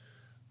realize,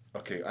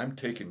 okay, I'm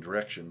taking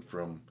direction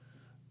from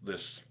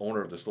this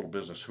owner of this little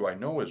business who I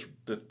know is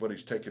that what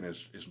he's taken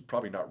is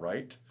probably not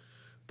right,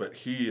 but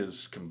he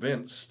is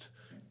convinced,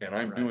 and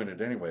I'm doing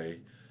it anyway.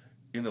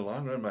 In the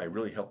long run, am I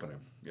really helping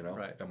him?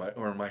 Right.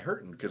 Am I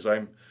hurting? Because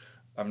I'm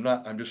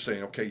just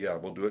saying, okay, yeah,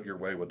 we'll do it your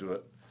way, we'll do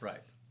it.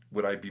 Right.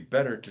 Would I be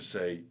better to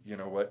say, you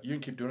know what, you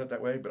can keep doing it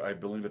that way, but I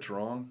believe it's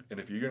wrong, and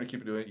if you're going to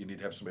keep doing it, you need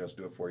to have somebody else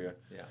do it for you.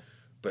 Yeah.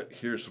 But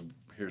here's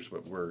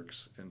what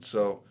works. And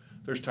so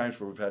there's times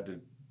where we've had to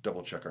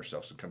double check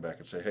ourselves and come back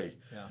and say, hey,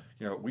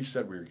 we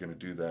said we were going to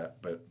do that,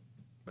 but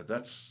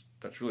that's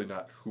really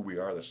not who we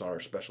are. That's not our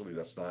specialty.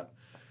 That's not.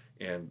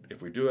 And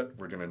if we do it,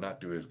 we're going to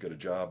not do as good a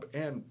job,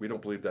 and we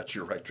don't believe that's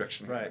your right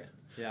direction. Right.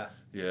 Yeah.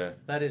 Yeah.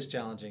 That is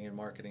challenging in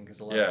marketing, because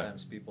a lot of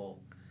times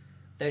people,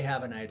 they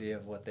have an idea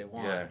of what they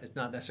want. Yeah. It's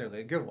not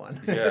necessarily a good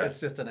one. Yeah. It's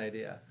just an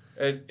idea.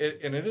 And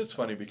it is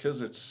funny,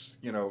 because it's,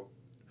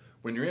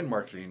 when you're in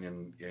marketing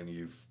and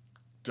you've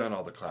done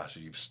all the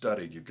classes, you've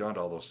studied, you've gone to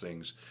all those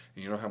things,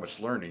 and you know how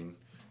much learning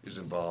is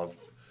involved.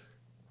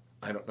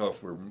 I don't know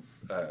if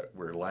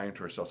we're lying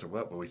to ourselves or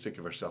what, but we think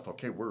of ourselves,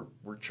 okay,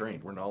 we're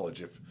trained, we're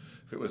knowledge.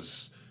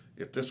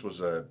 If this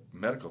was a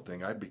medical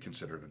thing, I'd be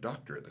considered a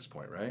doctor at this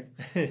point, right?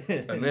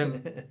 And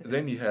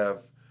then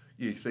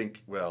you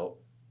think, well,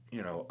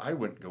 I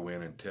wouldn't go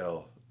in and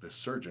tell the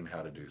surgeon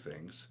how to do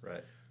things.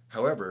 Right.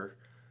 However,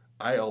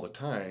 I all the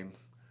time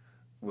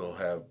will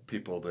have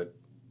people that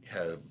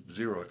have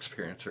zero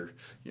experience, or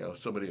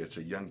somebody that's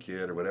a young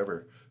kid or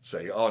whatever,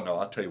 say, oh no,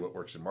 I'll tell you what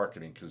works in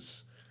marketing,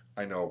 because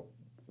I know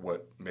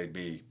what made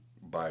me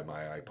buy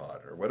my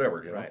iPod or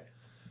whatever. Right.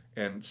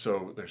 And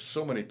so there's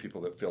so many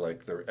people that feel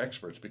like they're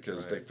experts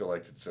because they feel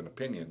like it's an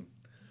opinion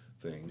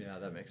thing. Yeah,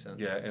 that makes sense.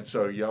 Yeah, and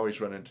so you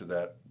always run into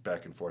that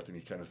back and forth, and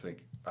you kind of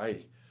think,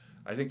 I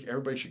think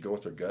everybody should go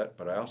with their gut,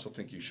 but I also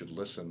think you should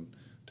listen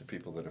to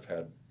people that have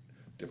had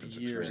different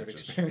years of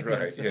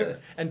experiences. experience, Right? Yeah.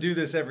 and do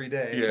this every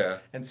day, Yeah.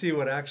 and see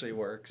what actually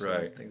works,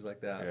 Right. and things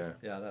like that. Yeah.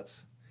 Yeah,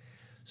 that's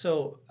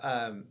so.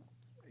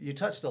 You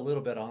touched a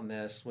little bit on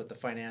this with the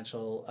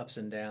financial ups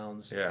and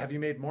downs. Yeah. Have you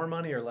made more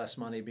money or less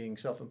money being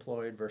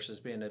self-employed versus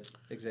being an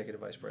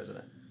executive vice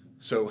president?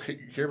 So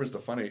here was the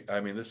funny. I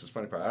mean, this is the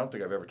funny part. I don't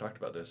think I've ever talked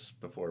about this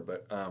before,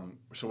 but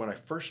so when I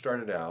first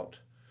started out,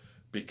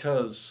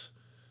 because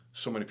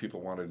so many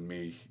people wanted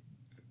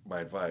my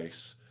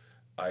advice,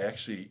 I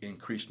actually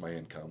increased my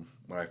income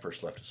when I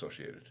first left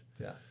Associated.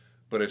 Yeah.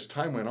 But as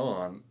time went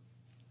on,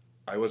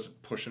 I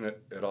wasn't pushing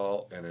it at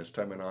all, and as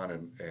time went on,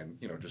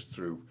 and just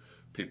through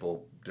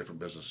people, different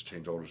business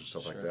change owners and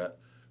stuff like that,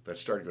 that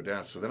started to go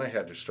down. So then I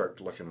had to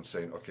start looking and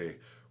saying, okay,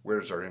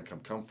 where does our income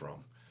come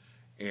from?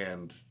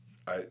 And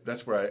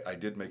that's where I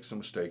did make some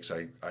mistakes.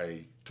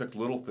 I took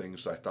little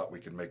things I thought we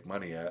could make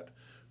money at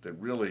that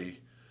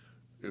really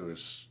it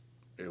was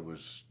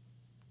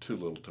too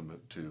little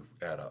to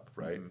add up,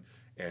 right? Mm-hmm.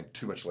 And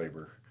too much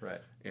labor. Right.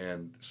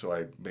 And so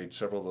I made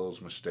several of those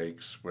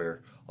mistakes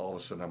where all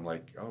of a sudden I'm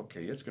like, oh,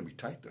 okay, it's going to be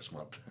tight this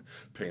month,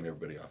 paying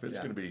everybody off. It's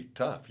going to be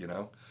tough,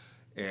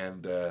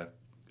 And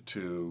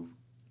to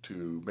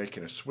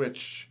making a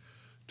switch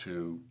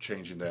to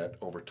changing that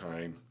over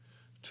time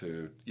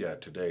to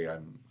today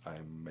I'm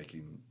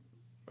making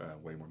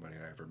way more money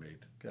than I ever made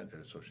at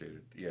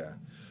Associated. Yeah,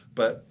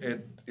 but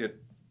it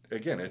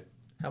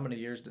How many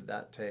years did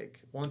that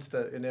take? Once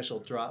the initial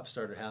drop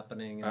started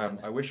happening?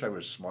 I wish I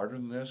was smarter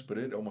than this, but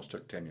it almost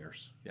took 10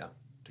 years. Yeah.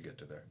 To get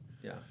to there.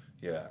 Yeah.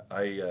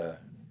 Yeah.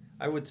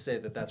 I would say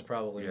that's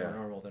probably more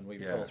normal than we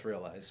both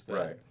realize. But,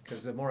 right.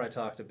 Because the more I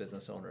talk to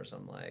business owners,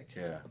 I'm like,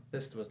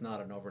 this was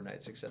not an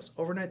overnight success.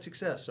 Overnight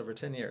success over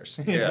 10 years.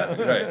 Yeah.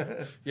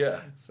 Right. Yeah.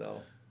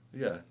 So.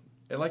 Yeah.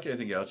 And like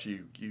anything else,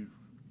 you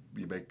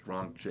make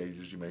wrong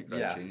changes, you make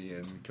right changes,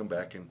 and you come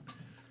back and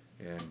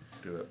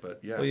do it.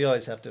 But well, you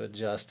always have to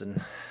adjust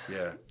and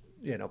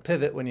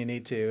pivot when you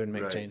need to and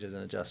make changes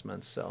and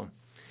adjustments. So,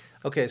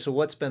 okay, so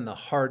what's been the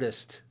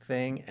hardest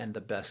thing and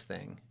the best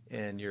thing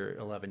in your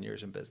 11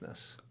 years in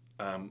business?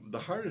 The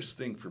hardest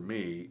thing for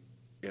me,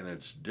 and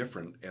it's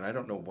different, and I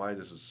don't know why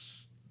this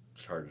is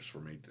hardest for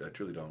me, I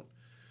truly don't,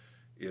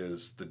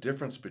 is the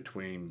difference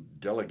between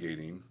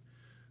delegating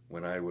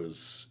when I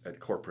was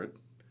at corporate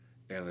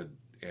and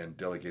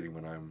delegating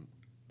when I'm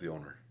the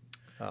owner.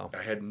 Oh.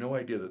 I had no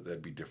idea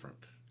that'd be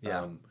different.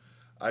 Yeah.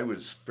 I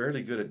was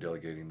fairly good at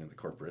delegating in the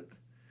corporate,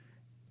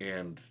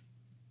 and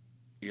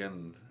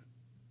in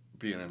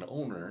being an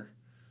owner,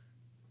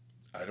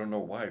 I don't know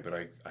why, but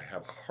I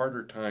have a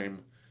harder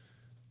time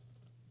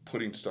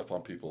putting stuff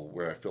on people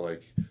where I feel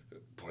like,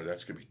 boy,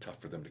 that's going to be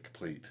tough for them to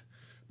complete.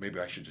 Maybe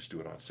I should just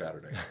do it on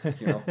Saturday,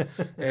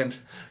 and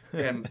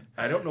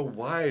I don't know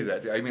why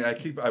that. I mean,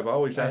 I've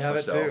always asked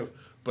myself, it too.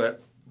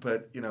 but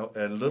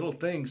and little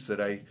things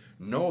that I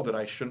know that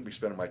I shouldn't be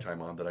spending my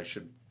time on,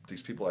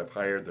 these people I've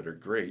hired that are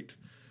great,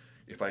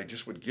 if I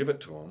just would give it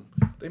to them,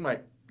 they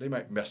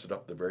might mess it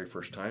up the very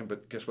first time,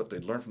 but guess what?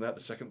 They'd learn from that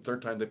the second,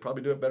 third time. They'd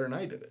probably do it better than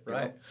I did it.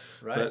 Right.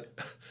 Right.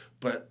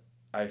 But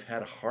I've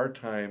had a hard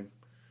time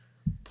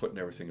putting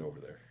everything over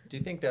there. Do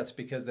you think that's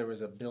because there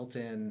was a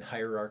built-in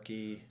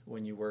hierarchy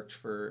when you worked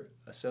for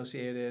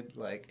Associated?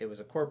 Like it was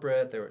a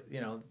corporate, they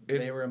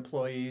were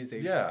employees.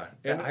 That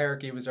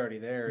hierarchy was already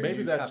there. Maybe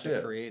you that's have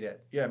to create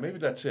it. Yeah, maybe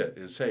that's it.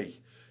 Is hey,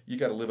 you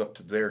got to live up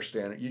to their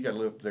standard. You got to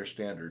live up to their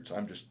standards.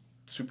 I'm just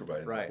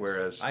supervising. Right.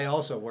 Whereas I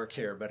also work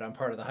here, but I'm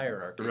part of the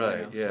hierarchy.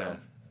 Right. Yeah.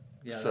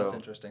 So, that's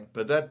interesting.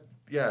 But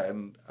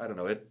and I don't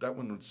know. That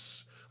one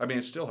was. I mean,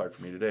 it's still hard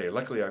for me today.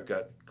 Luckily, I've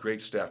got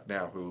great staff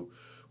now who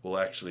will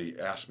actually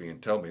ask me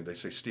and tell me. They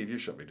say, Steve, you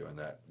shouldn't be doing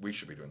that. We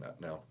should be doing that.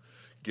 Now,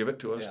 give it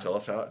to us. Tell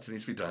us how it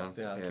needs to be done.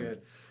 Yeah,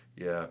 good.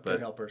 Yeah, but good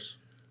helpers.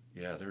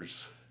 Yeah,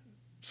 there's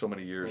so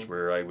many years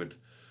where I would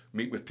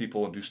meet with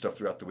people and do stuff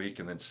throughout the week,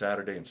 and then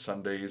Saturday and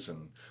Sundays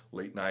and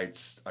late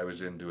nights, I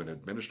was in doing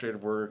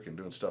administrative work and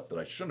doing stuff that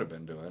I shouldn't have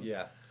been doing.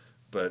 Yeah.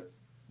 But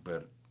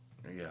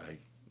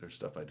there's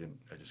stuff I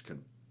just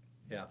couldn't,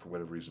 for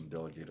whatever reason,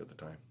 delegate at the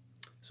time.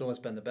 So what's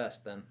been the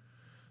best then?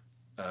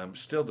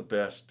 Still the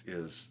best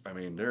is,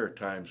 there are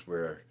times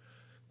where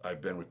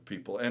I've been with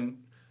people, and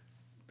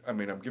I'm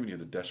giving you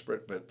the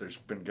desperate, but there's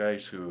been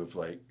guys who have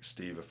like,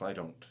 Steve, if I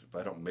don't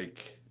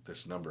make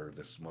this number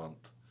this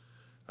month,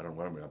 I don't know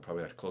what I'm going to. I'll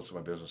probably have to close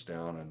my business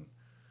down, and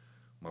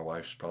my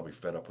wife's probably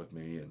fed up with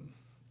me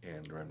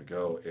and ready to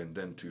go. And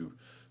then to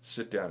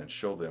sit down and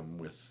show them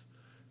with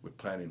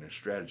planning and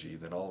strategy,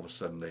 then all of a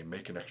sudden they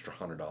make an extra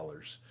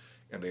 $100,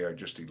 and they are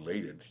just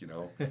elated,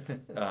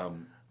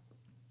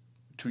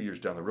 2 years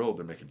down the road,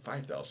 they're making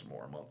 $5,000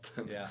 more a month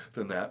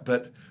than that.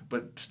 But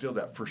still,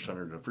 that first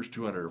 100, the first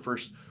 200, or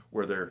first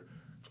where they're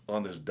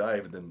on this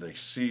dive, and then they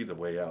see the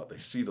way out, they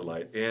see the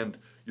light, and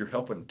you're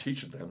helping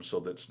teaching them so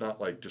that it's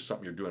not like just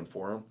something you're doing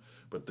for them,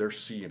 but they're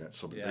seeing it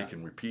so that they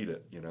can repeat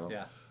it.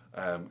 Yeah.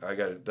 I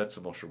got it. That's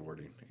the most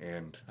rewarding,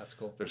 and that's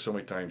cool. There's so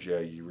many times,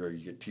 you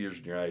get tears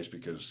in your eyes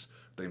because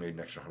they made an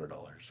extra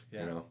 $100.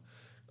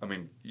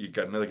 You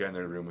got another guy in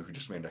the room who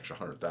just made an extra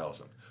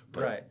 $100,000.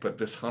 But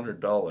this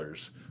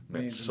 $100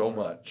 meant so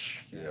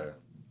much. Yeah.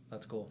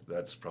 That's cool.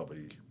 That's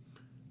probably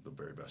the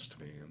very best to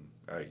me, and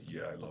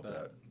I love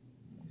that.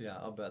 Yeah,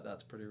 I'll bet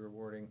that's pretty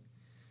rewarding.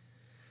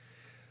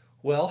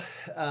 Well,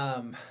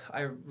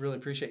 I really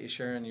appreciate you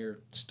sharing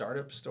your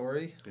startup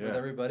story with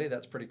everybody.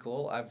 That's pretty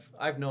cool.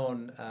 I've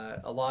known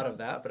a lot of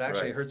that, but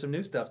actually heard some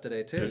new stuff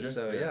today too. Did you?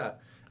 So yeah,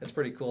 it's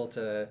pretty cool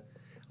to.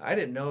 I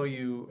didn't know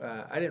you.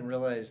 I didn't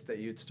realize that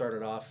you'd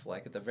started off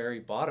like at the very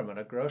bottom at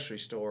a grocery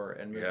store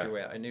and moved your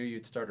way. I knew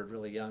you'd started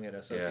really young at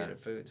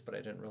Associated Foods, but I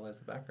didn't realize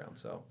the background.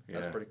 So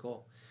that's pretty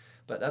cool.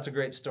 But that's a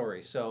great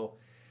story. So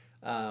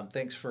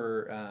thanks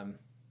for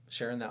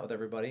sharing that with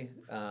everybody.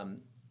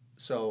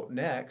 So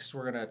next,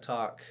 we're going to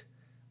talk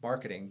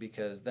marketing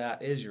because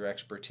that is your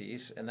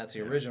expertise, and that's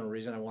the original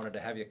reason I wanted to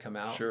have you come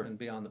out and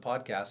be on the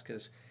podcast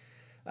because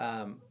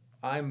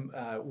I'm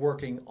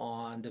working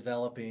on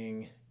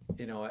developing.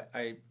 You know,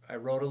 I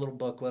wrote a little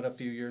booklet a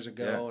few years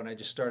ago, and I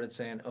just started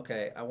saying,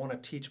 okay, I want to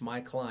teach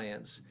my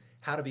clients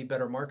how to be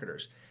better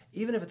marketers,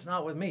 even if it's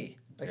not with me,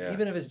 like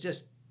even if it's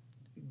just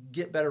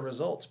get better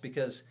results,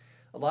 because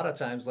a lot of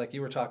times, like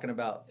you were talking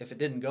about, if it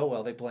didn't go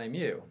well, they blame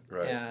you,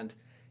 and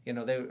you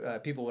know,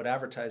 people would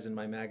advertise in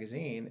my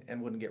magazine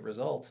and wouldn't get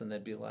results, and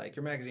they'd be like,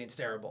 your magazine's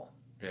terrible.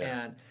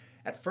 And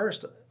at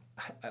first,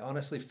 I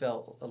honestly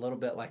felt a little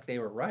bit like they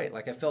were right.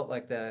 Like I felt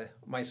like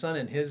my son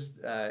in his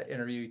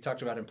interview, he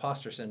talked about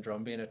imposter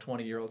syndrome, being a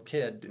 20-year-old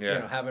kid, you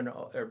know, having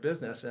their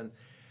business. And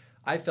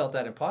I felt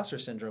that imposter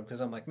syndrome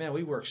because I'm like, man,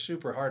 we work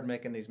super hard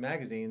making these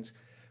magazines,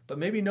 but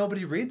maybe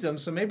nobody reads them,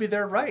 so maybe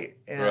they're right.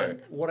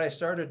 And what I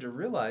started to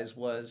realize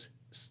was,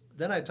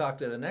 then I talked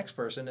to the next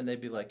person and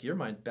they'd be like, you're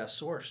my best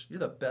source. You're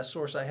the best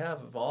source I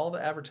have of all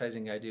the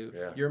advertising I do.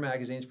 Your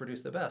magazines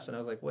produce the best. And I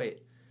was like,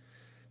 wait,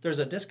 there's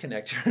a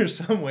disconnect here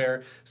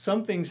somewhere.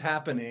 Something's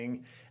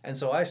happening. And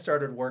so I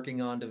started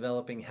working on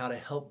developing how to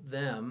help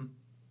them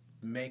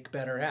make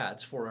better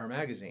ads for our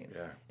magazine.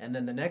 And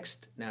then the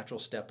next natural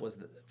step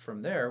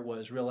from there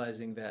was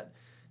realizing that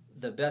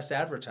the best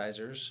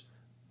advertisers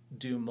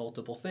do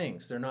multiple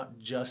things. They're not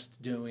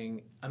just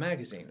doing a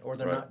magazine, or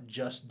they're not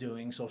just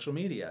doing social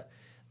media.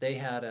 They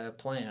had a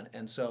plan.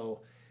 And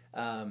so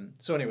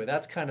anyway,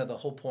 that's kind of the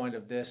whole point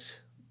of this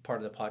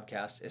part of the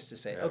podcast, is to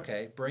say,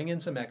 okay, bring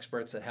in some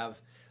experts that have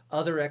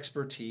other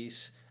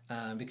expertise,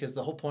 because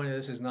the whole point of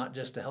this is not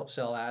just to help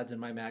sell ads in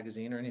my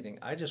magazine or anything.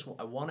 I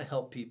want to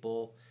help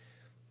people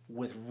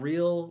with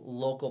real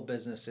local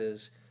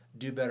businesses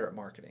do better at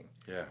marketing.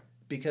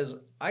 Because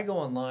I go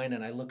online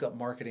and I look up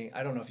marketing.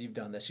 I don't know if you've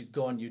done this. You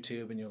go on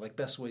YouTube and you're like,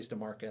 best ways to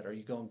market, or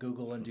you go on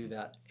Google and do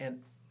that. And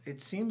it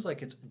seems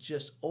like it's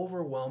just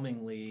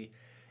overwhelmingly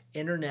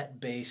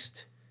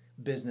internet-based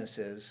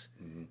businesses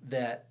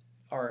that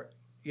are,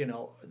 you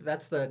know,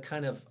 that's the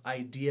kind of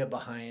idea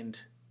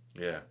behind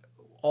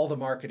all the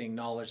marketing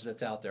knowledge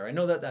that's out there. I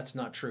know that that's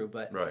not true,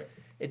 but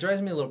it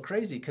drives me a little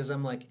crazy because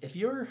I'm like, if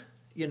you're,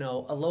 you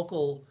know, a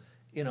local,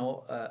 you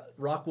know,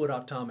 Rockwood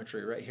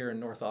Optometry right here in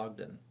North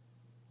Ogden,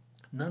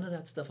 none of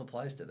that stuff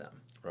applies to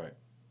them.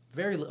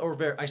 Very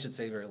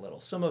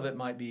little. Some of it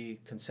might be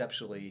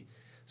conceptually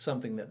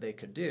something that they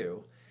could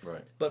do.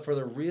 But for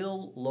the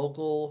real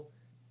local,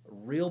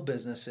 real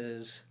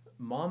businesses,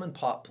 mom and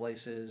pop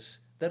places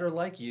that are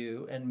like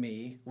you and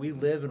me, we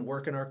live and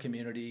work in our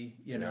community,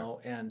 you know,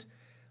 and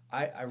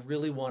I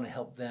really want to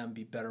help them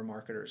be better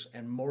marketers.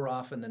 And more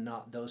often than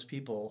not, those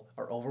people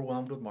are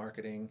overwhelmed with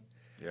marketing.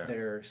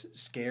 They're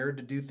scared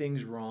to do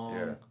things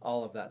wrong,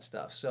 all of that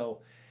stuff.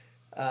 So,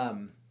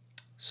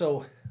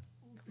 so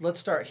let's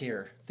start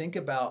here. Think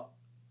about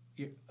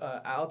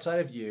outside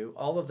of you,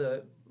 all of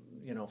the,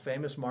 you know,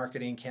 famous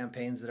marketing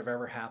campaigns that have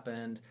ever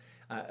happened.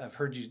 I've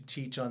heard you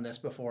teach on this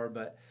before,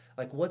 but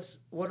like, what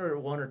are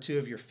one or two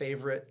of your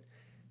favorite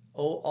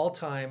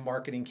all-time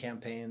marketing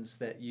campaigns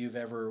that you've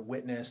ever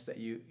witnessed that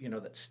you know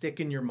that stick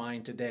in your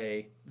mind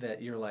today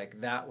that you're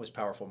like, that was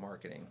powerful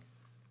marketing?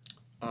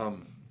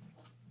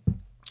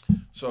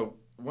 So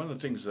one of the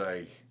things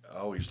I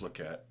always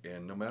look at,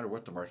 and no matter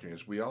what the marketing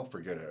is, we all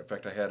forget it. In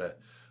fact, I had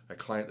a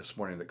client this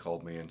morning that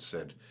called me and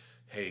said,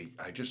 hey,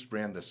 I just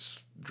ran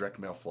this direct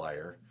mail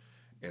flyer,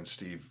 and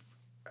Steve,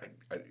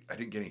 I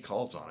didn't get any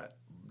calls on it.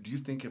 Do you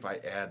think if I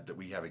add that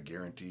we have a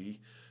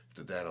guarantee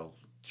that'll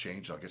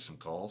change, I'll get some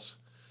calls?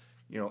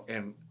 You know,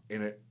 and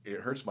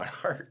it hurts my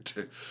heart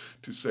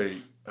to say,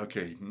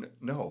 okay,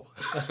 no.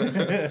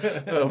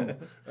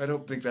 I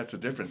don't think that's the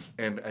difference.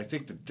 And I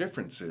think the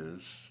difference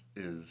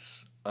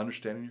is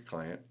understanding your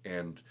client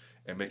and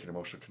making an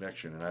emotional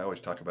connection. And I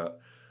always talk about,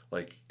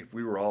 like, if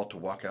we were all to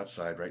walk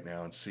outside right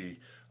now and see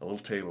a little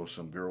table with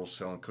some girls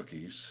selling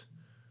cookies,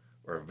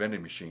 or a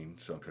vending machine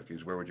selling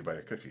cookies, where would you buy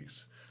your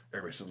cookies?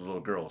 Everybody said the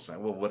little girls.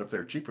 Well, what if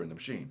they're cheaper in the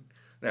machine?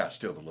 Now,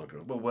 still the little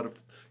girls. Well, what if,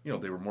 you know,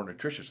 they were more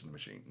nutritious in the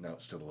machine? Now,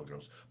 it's still the little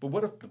girls. But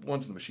what if the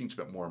ones in the machine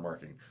spent more on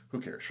marketing?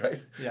 Who cares,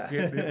 right?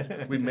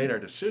 We made our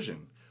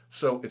decision.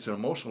 So it's an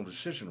emotional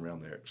decision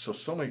around there.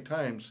 So many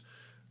times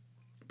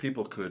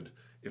people could,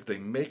 if they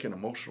make an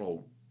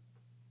emotional,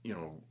 you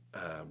know,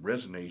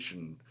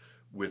 resonation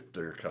with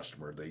their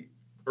customer,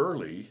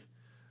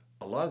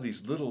 a lot of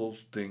these little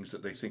things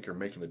that they think are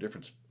making the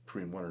difference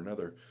between one or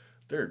another,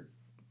 they're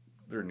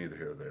they're neither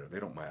here nor there. They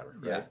don't matter,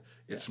 right? Yeah.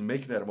 It's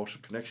making that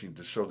emotional connection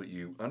to show that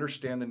you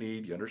understand the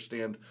need, you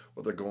understand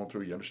what they're going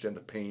through, you understand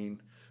the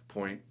pain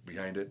point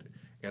behind it,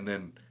 and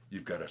then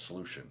you've got a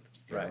solution,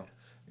 you Right. know?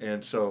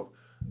 And so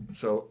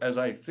as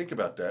I think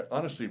about that,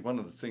 honestly, one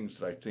of the things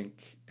that I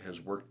think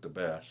has worked the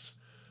best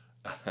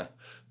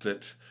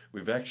that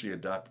we've actually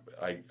adopted,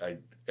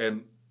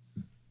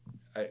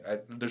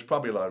 there's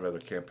probably a lot of other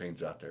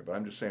campaigns out there, but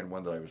I'm just saying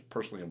one that I was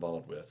personally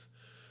involved with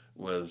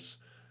was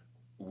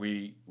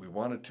we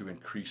wanted to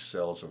increase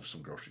sales of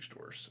some grocery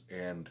stores.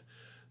 And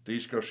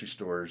these grocery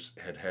stores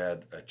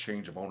had a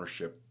change of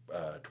ownership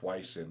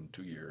twice in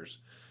 2 years.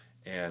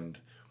 And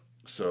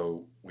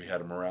so we had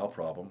a morale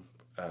problem.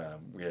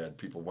 We had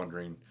people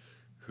wondering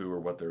who or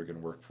what they were going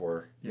to work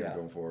for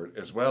going forward,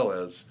 as well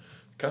as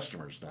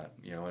customers not,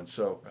 and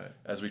so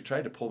as we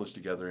tried to pull this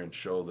together and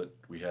show that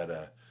we had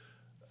a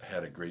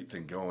great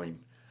thing going,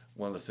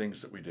 one of the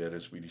things that we did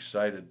is we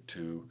decided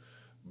to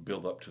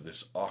build up to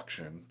this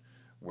auction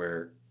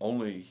where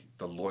only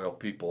the loyal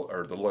people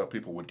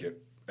would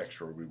get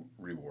extra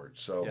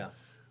rewards. So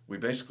we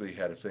basically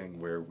had a thing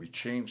where we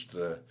changed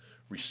the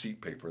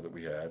receipt paper that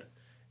we had,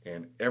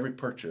 and every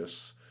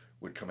purchase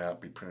would come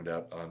out, be printed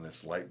out on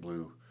this light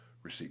blue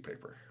receipt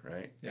paper,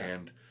 right?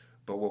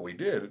 But what we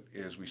did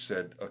is we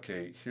said,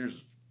 okay,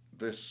 here's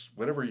this,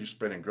 whatever you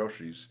spend in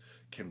groceries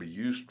can be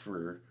used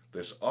for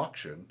this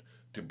auction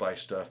to buy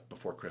stuff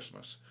before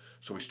Christmas.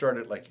 So we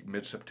started like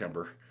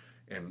mid-September,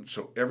 and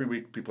so every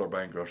week people are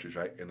buying groceries,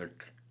 right? And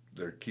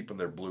they're keeping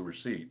their blue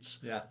receipts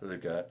that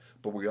they've got.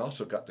 But we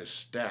also got this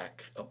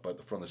stack up at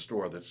the front of the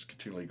store that's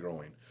continually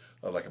growing,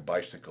 like a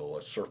bicycle,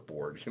 a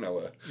surfboard,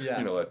 a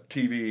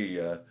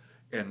TV,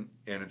 and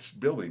it's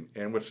building.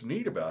 And what's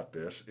neat about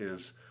this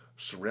is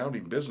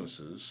surrounding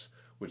businesses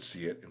would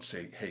see it and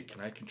say, "Hey, can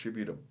I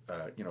contribute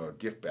a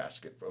gift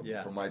basket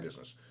for my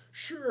business?"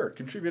 Sure,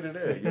 contribute a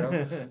day.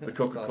 The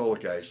Coca-Cola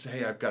guys,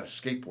 "Hey, I've got a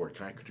skateboard.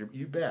 Can I contribute?"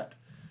 You bet.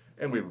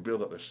 And we would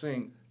build up this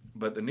thing.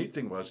 But the neat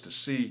thing was to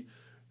see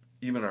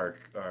even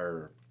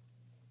our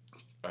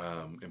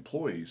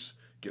employees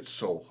get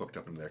so hooked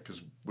up in there,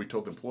 because we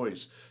told the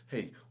employees,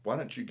 "Hey, why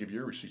don't you give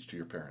your receipts to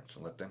your parents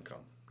and let them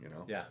come?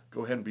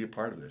 Go ahead and be a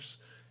part of this."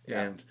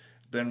 And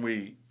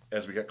then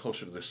as we got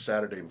closer to this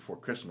Saturday before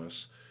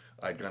Christmas,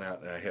 I'd gone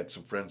out and I had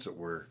some friends that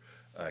were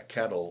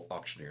cattle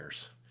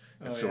auctioneers.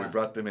 And we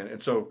brought them in.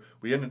 And so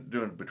we ended up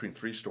doing between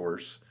 3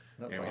 stores.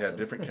 That's and we awesome. had a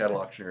different cattle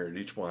auctioneer at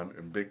each one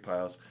in big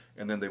piles.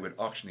 And then they would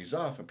auction these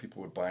off and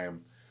people would buy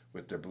them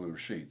with their blue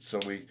receipts. So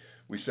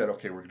we said,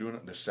 okay, we're doing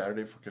it this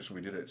Saturday because we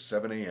did it at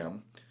 7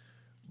 a.m.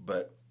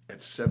 But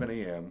at 7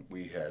 a.m.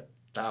 we had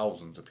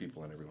thousands of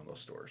people in every one of those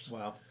stores.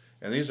 Wow.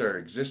 And these are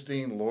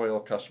existing loyal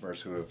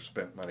customers who have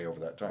spent money over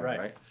that time,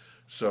 right?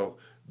 So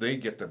they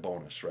get the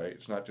bonus, right?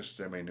 It's not just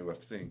them a new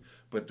thing,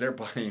 but they're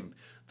buying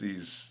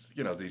these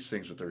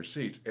things with their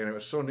receipts. And it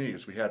was so neat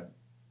is we had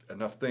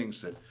enough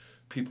things that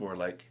people were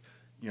like,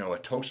 a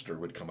toaster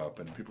would come up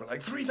and people were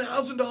like,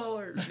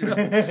 $3,000,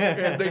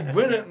 and they'd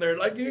win it and they're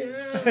like,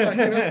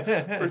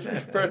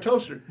 for a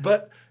toaster.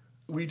 But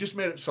we just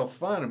made it so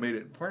fun and made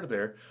it part of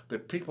there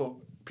that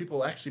people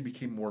actually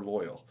became more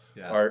loyal.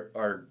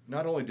 Our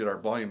not only did our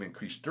volume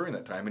increase during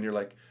that time, and you're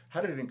like,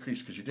 how did it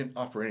increase? Because you didn't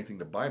offer anything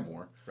to buy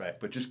more,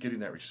 but just getting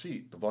that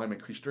receipt, the volume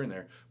increased during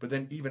there. But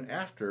then even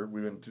after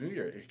we went to New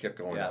Year, it kept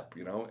going up,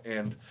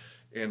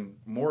 and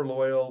more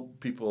loyal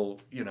people,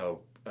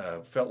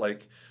 felt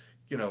like,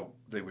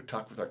 they would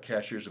talk with our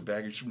cashiers and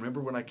baggage.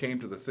 Remember when I came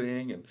to the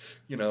thing, and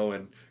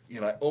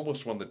I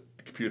almost won the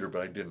computer,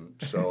 but I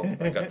didn't, so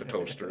I got the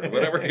toaster or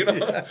whatever,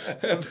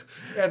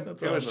 and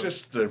it was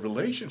just the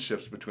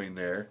relationships between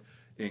there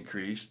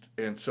increased.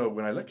 And so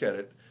when I look at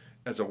it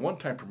as a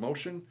one-time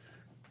promotion,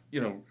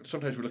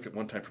 sometimes we look at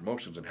one-time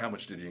promotions and how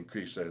much did he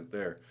increase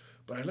there,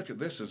 but I look at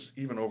this as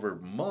even over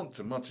months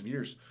and months and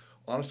years.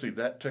 Honestly,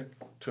 that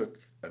took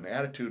an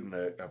attitude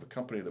of a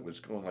company that was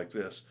going like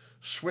this,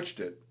 switched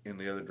it in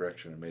the other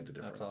direction and made the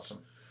difference. That's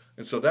awesome.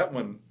 And so that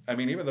one, I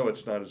mean, even though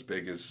it's not as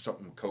big as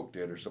something Coke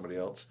did or somebody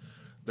else,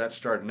 that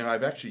started. Now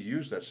I've actually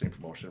used that same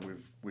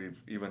promotion.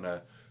 We've even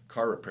a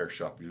car repair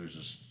shop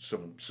uses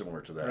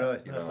similar to that.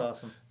 Really, that's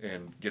awesome.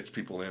 And gets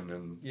people in,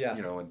 and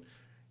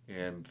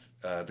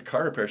the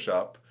car repair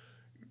shop,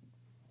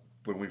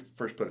 when we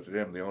first put it to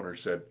them, the owner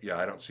said, "Yeah,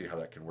 I don't see how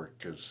that can work,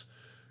 because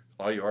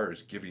all you are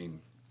is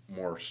giving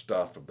more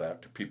stuff of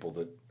that to people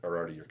that are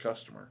already your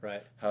customer.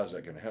 Right. How's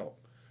that going to help?"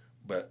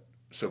 But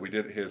so we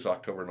did his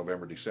October,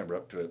 November, December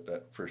up to it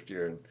that first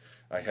year, and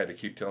I had to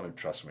keep telling him,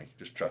 "Trust me,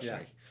 just trust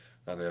me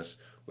on this."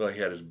 Well,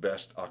 he had his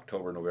best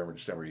October, November,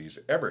 December he's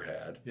ever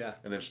had.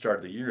 And then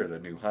started the year at a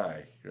new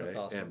high. Right? That's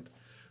awesome. And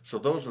so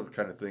those are the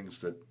kind of things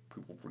that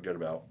people forget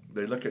about.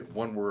 They look at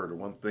one word or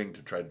one thing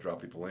to try to draw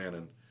people in,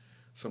 and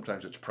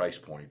sometimes it's price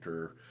point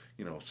or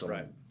some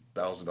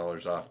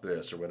 $1,000 off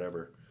this or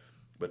whatever.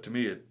 But to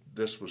me,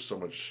 this was so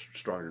much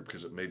stronger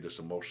because it made this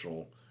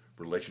emotional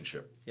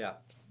relationship. Yeah.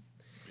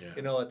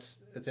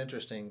 It's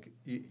interesting.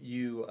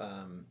 You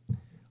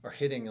are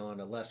hitting on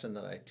a lesson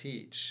that I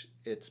teach.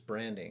 It's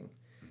branding.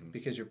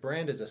 because your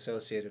brand is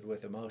associated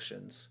with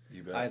emotions.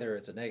 You bet. Either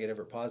it's a negative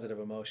or positive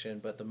emotion,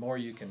 but the more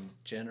you can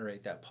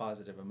generate that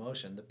positive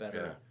emotion, the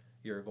better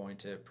you're going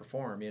to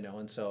perform,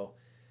 and so,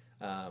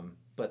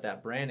 but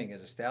that branding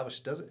is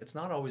established. It's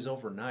not always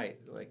overnight.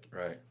 Like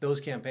those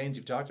campaigns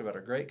you've talked about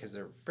are great because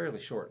they're fairly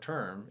short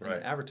term in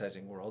the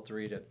advertising world,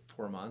 3 to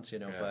 4 months,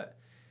 but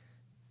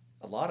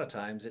a lot of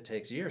times it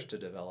takes years to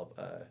develop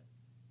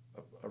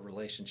a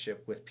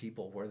relationship with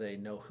people where they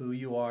know who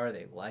you are,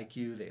 they like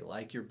you, they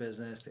like your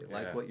business, they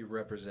like what you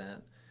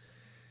represent.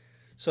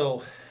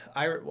 So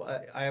I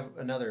have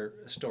another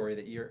story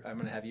that I'm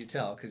going to have you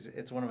tell because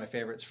it's one of my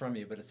favorites from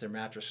you, but it's their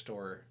mattress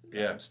store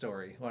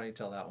story. Why don't you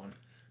tell that one?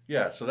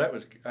 Yeah,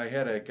 so I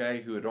had a guy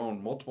who had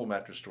owned multiple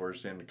mattress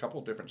stores in a couple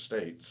of different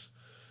states,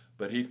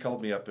 but he'd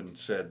called me up and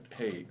said,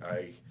 hey,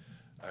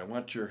 I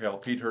want your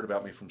help. He'd heard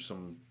about me from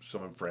some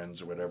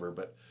friends or whatever,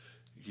 but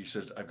he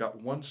says, I've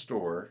got one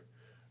store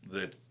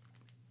and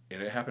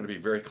it happened to be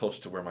very close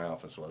to where my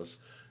office was,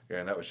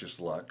 and that was just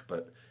luck,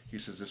 but he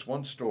says, this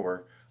one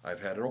store,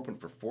 I've had it open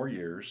for 4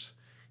 years,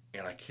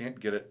 and I can't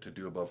get it to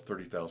do above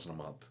 $30,000 a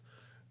month.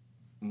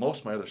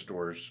 Most of my other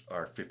stores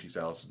are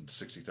 $50,000,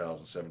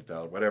 $60,000,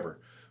 $70,000, whatever,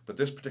 but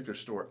this particular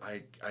store,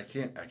 I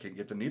can't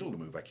get the needle to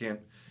move. I can't,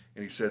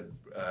 and he said,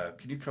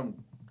 can you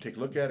come take a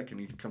look at it? Can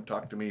you come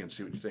talk to me and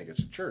see what you think? I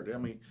said, sure,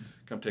 let me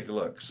come take a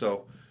look.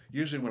 So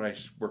usually when I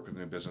work with a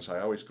new business, I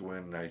always go in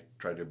and I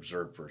try to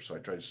observe first. So I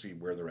try to see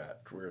where they're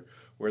at,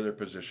 where they're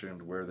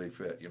positioned, where they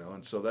fit,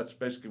 And so that's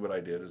basically what I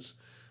did is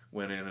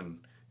went in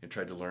and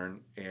tried to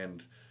learn.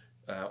 And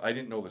I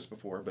didn't know this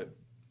before, but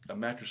a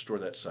mattress store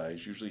that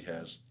size usually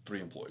has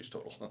 3 employees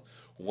total.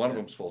 One of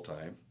them's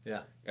full-time,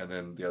 and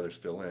then the others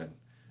fill in.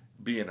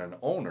 Being an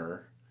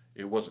owner,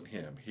 it wasn't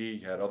him. He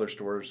had other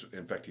stores.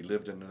 In fact, he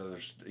lived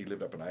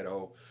up in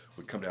Idaho,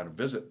 would come down and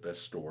visit this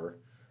store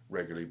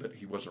regularly, but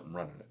he wasn't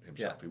running it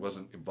himself. He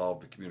wasn't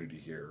involved in the community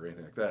here or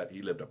anything like that.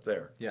 He lived up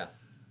there.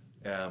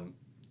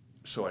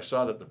 So I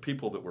saw that the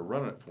people that were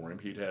running it for him,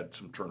 he'd had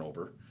some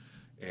turnover,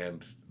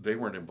 and they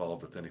weren't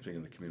involved with anything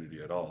in the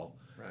community at all.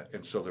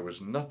 And so there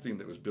was nothing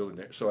that was building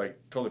there. So I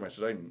told him, I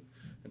said, I can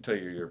tell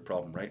you your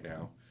problem right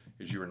now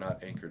is you are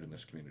not anchored in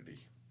this community.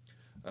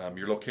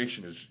 Your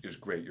location is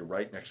great. You're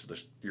right next to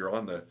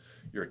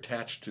you're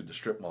attached to the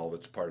strip mall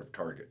that's part of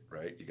Target,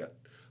 right? You got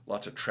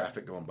lots of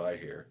traffic going by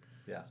here.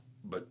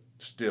 But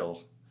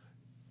still,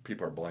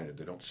 people are blinded.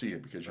 They don't see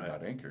it because you're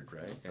not anchored,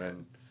 right?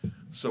 And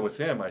so with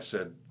him,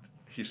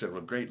 he said,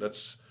 well, great,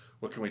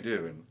 what can we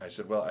do? And I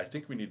said, well, I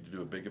think we need to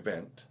do a big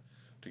event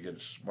to get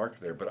its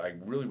market there, but I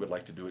really would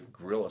like to do it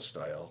guerrilla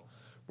style,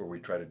 where we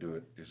try to do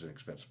it as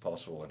inexpensive as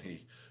possible. And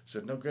he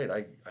said, no, great,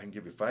 I can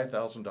give you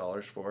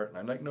 $5,000 for it. And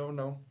I'm like,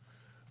 no,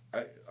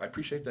 I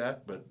appreciate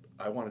that, but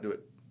I want to do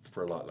it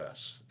for a lot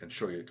less and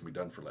show you it can be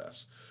done for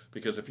less.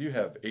 Because if you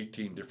have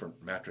 18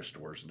 different mattress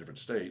stores in different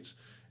states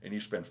and you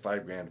spend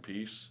 $5,000 a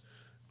piece,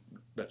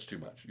 that's too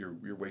much.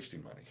 You're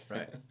wasting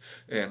money.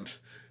 And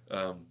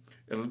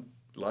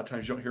a lot of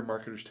times you don't hear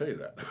marketers tell you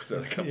that with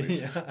other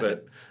companies.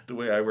 But the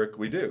way I work,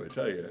 we do, I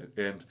tell you.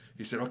 And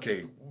he said,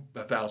 okay,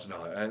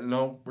 $1,000. And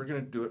no, we're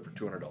going to do it for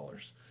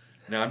 $200.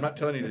 Now, I'm not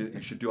telling you that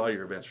you should do all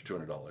your events for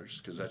 $200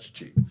 because that's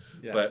cheap.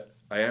 But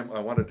I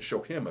wanted to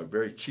show him a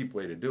very cheap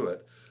way to do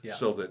it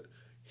so that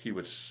he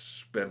would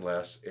spend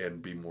less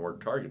and be more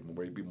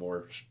targeted, be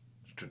more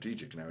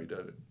strategic in how he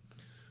does it.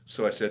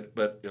 So I said,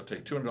 but it'll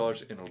take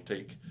 $200 and it'll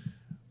take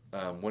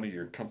one of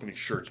your company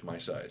shirts my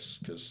size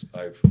because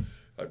I've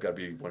got to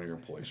be one of your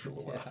employees for a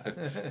little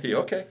while. He,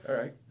 okay, all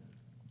right.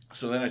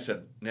 So then I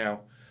said,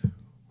 now,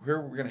 here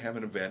we're going to have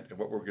an event,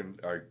 and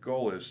our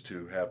goal is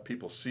to have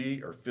people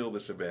see or feel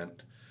this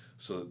event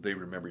so that they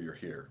remember you're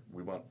here.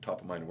 We want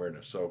top of mind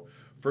awareness. So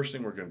first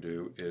thing we're going to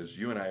do is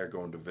you and I are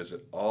going to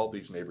visit all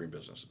these neighboring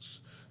businesses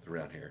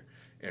around here,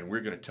 and we're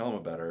going to tell them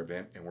about our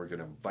event, and we're going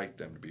to invite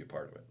them to be a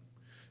part of it.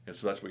 And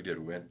so that's what we did.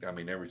 We went,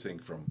 everything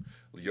from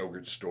a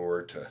yogurt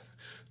store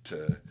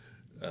to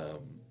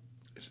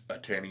a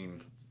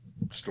tanning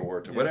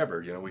store to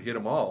whatever. We hit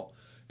them all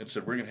and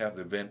said we're going to have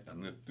the event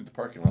in the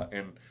parking lot.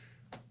 And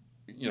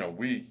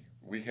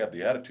we had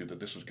the attitude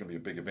that this was going to be a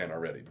big event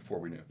already before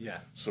we knew.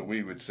 So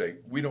we would say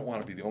we don't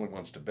want to be the only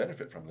ones to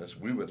benefit from this.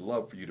 We would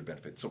love for you to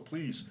benefit. So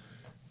please,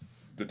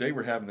 the day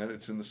we're having that,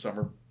 it's in the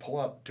summer. Pull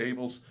out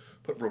tables,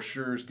 put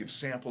brochures, give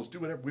samples, do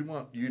whatever. We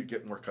want you to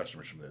get more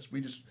customers from this.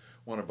 We just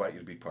want to invite you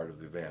to be part of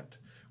the event.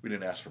 We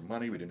didn't ask for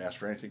money. We didn't ask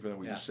for anything from them.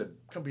 We just said,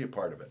 come be a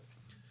part of it.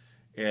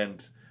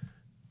 And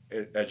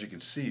as you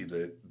can see,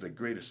 the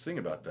greatest thing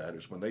about that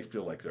is when they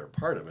feel like they're a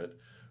part of it,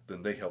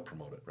 then they help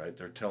promote it, right?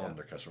 They're telling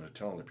their customers,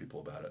 telling their people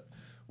about it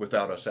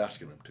without us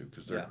asking them to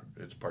because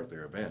it's part of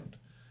their event.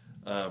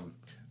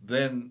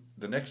 Then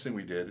the next thing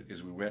we did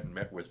is we went and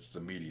met with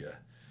the media.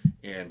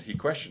 And he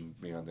questioned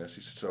me on this.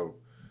 He said, so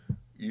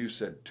you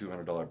said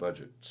 $200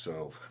 budget,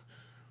 so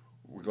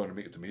we're going to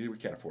meet with the media? We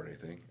can't afford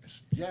anything. I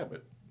said, yeah,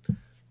 but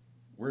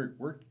we're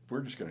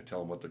just going to tell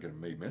them what they're going to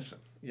be missing.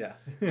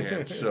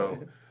 And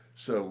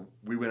so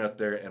we went out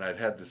there, and I'd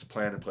had this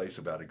plan in place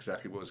about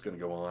exactly what was going to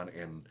go on,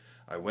 and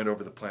I went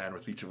over the plan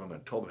with each of them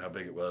and told them how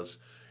big it was.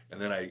 And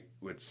then I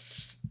would,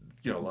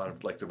 a lot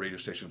of like the radio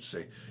stations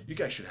say, you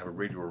guys should have a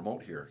radio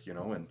remote here,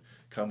 and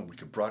come and we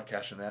could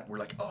broadcast on that. And we're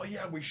like, oh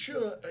yeah, we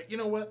should. You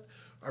know what?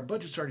 Our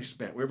budget's already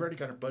spent. We've already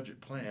got our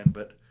budget planned.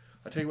 But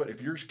I tell you what,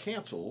 if yours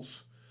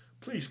cancels,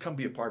 please come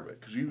be a part of it,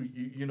 because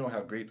you know how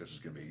great this is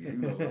going to be. You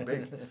know how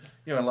big.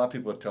 A lot of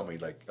people would tell me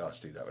like, oh,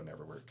 Steve, that would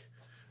never work.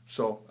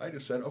 So I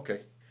just said,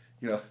 okay.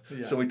 Yeah.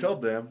 So we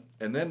told them,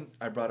 and then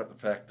I brought up the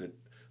fact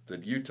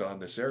that Utah in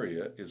this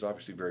area is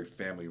obviously very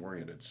family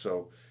oriented.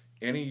 So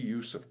any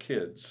use of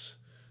kids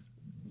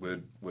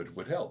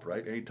would help,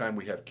 right? Anytime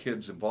we have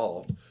kids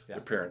involved, the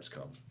parents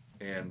come.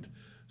 And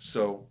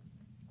so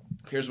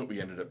here's what we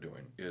ended up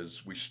doing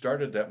is we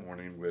started that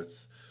morning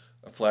with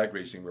a flag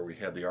raising where we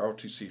had the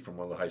ROTC from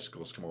one of the high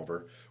schools come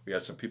over. We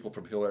had some people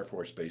from Hill Air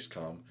Force Base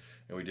come,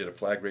 and we did a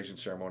flag raising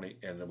ceremony,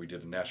 and then we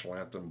did a national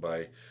anthem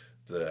by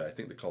I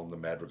think they call them the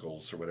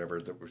Madrigals or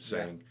whatever that we're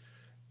saying.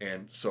 Yeah.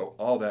 And so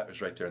all that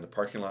was right there in the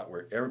parking lot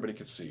where everybody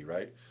could see,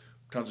 right?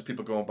 Tons of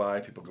people going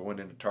by, people going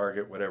into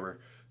Target, whatever.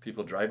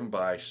 People driving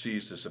by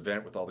sees this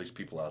event with all these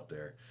people out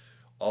there.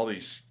 All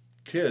these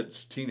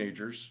kids,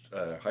 teenagers,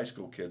 high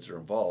school kids are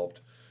involved.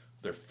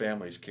 Their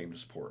families came to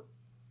support,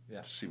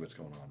 to see what's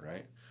going on,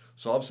 right?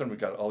 So all of a sudden we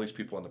got all these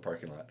people in the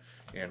parking lot,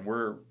 and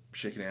we're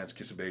shaking hands,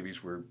 kissing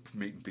babies, we're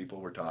meeting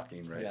people, we're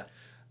talking, right?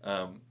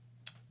 Yeah.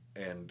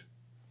 And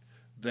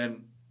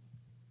then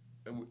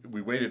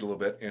we waited a little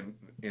bit,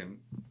 and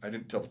I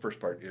didn't tell the first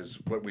part is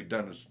what we'd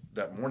done is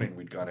that morning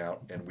we'd gone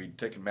out and we'd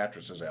taken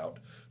mattresses out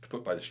to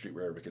put by the street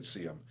where everybody could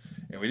see them.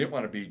 And we didn't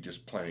want to be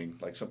just playing,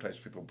 like sometimes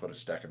people put a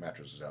stack of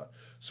mattresses out.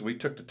 So we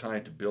took the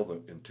time to build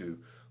them into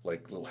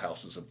like little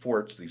houses and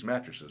forts, these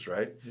mattresses,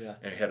 right? Yeah.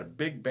 And it had a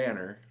big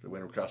banner that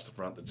went across the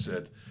front that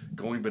said,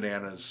 Going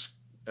Bananas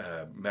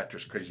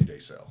Mattress Crazy Day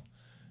Sale.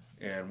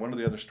 And one of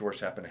the other stores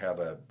happened to have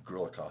a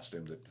gorilla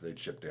costume that they'd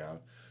shipped down.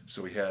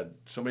 So we had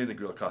somebody in the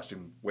gorilla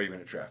costume waving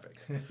at traffic.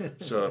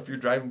 So if you're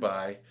driving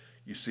by,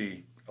 you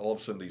see all of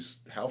a sudden these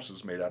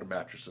houses made out of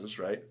mattresses,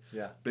 right?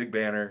 Yeah. Big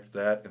banner,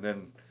 that, and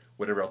then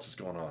whatever else is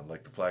going on,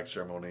 like the flag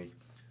ceremony.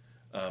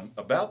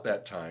 About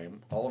that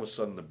time, all of a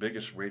sudden the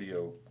biggest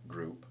radio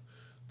group,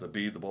 the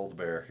Bee, the Bull, the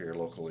Bear here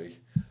locally,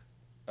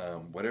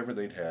 whatever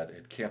they'd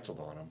had canceled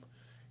on them.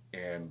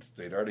 And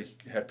they'd already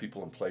had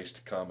people in place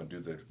to come and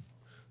do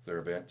their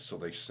event, so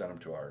they sent them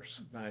to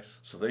ours. Nice.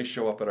 So they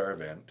show up at our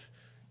event,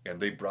 and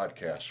they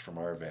broadcast from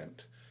our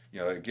event.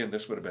 Again,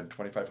 this would have been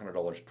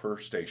 $2,500 per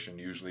station,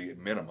 usually at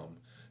minimum,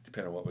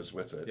 depending on what was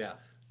with it,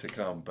 to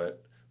come.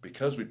 But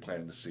because we'd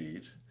planted the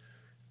seed,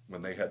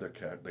 when they had their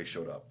cat, they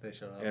showed up.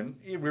 And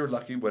we were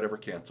lucky, whatever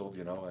canceled,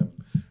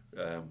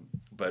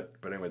 but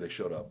anyway, they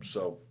showed up.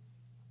 So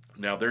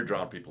now they're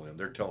drawing people in.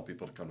 They're telling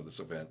people to come to this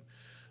event.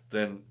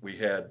 Then we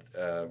had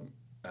the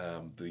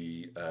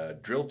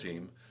drill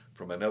team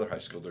from another high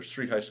school. There's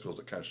 3 high schools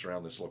that kind of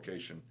surround this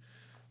location.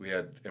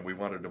 We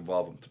wanted to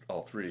involve them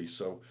all 3.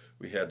 So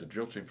we had the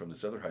drill team from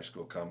this other high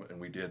school come, and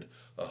we did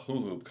a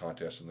hula hoop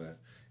contest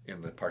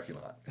in the parking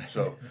lot. And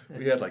so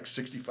we had like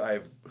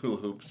 65 hula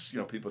hoops,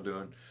 people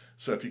doing.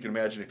 So if you can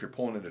imagine, if you're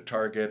pulling into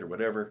Target or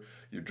whatever,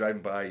 you're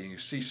driving by and you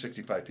see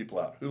 65 people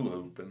out hula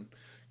hooping,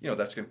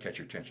 that's going to catch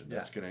your attention.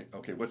 That's going to,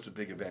 okay, what's the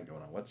big event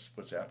going on?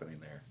 What's happening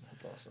there?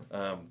 That's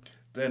awesome.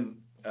 Then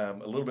a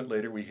little bit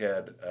later we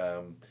had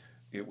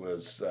it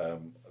was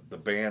the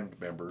band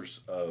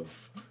members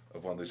of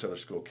one of these other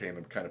school came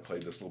and kind of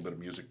played this little bit of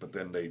music, but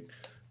then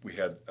we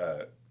had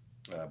a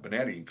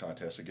banana eating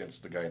contest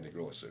against the guy in the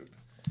gorilla suit.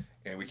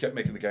 And we kept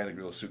making the guy in the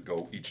gorilla suit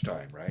go each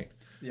time, right?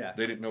 Yeah.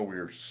 They didn't know we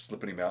were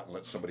slipping him out and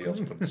let somebody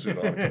else put the suit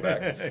on and come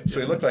back. So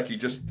he looked like he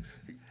just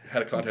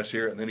had a contest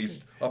here, and then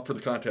he's up for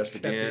the contest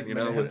again,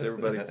 with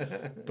everybody.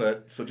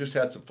 But so just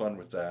had some fun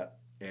with that,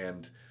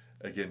 and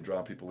again,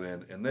 drawing people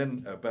in. And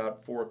then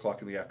about 4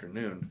 o'clock in the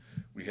afternoon,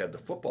 we had the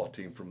football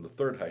team from the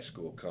 3rd high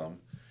school come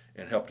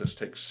and helped us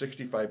take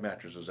 65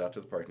 mattresses out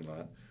to the parking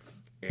lot,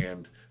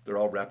 and they're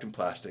all wrapped in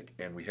plastic,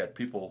 and we had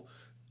people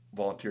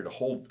volunteer to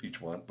hold each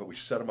one, but we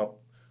set them up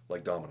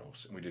like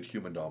dominoes, and we did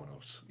human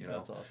dominoes,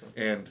 That's awesome.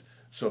 And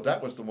so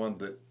that was the one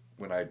that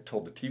when I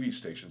told the TV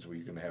stations we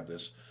were going to have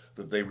this,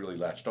 that they really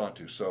latched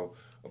onto. So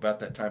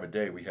about that time of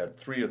day, we had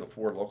 3 of the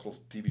 4 local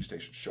TV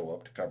stations show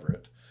up to cover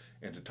it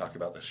and to talk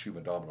about this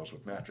human dominoes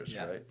with mattress,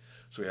 right?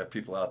 So we had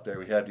people out there.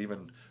 We had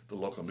even the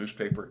local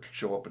newspaper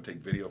show up and take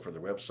video for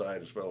their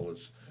website as well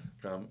as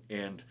come.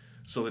 And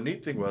so the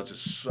neat thing was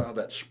saw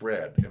that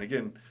spread. And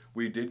again,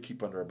 we did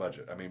keep under our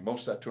budget. I mean,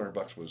 most of that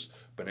 $200 was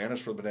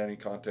bananas for the banana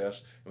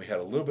contest, and we had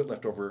a little bit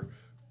left over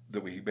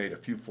that we made a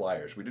few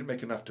flyers. We didn't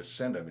make enough to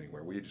send them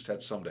anywhere. We just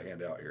had some to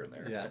hand out here and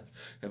there. Yeah.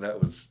 And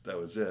that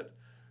was it.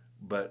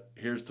 But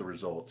here's the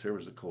results. Here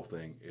was the cool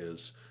thing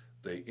is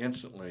they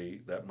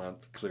instantly that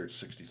month cleared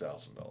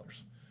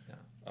 $60,000. Yeah.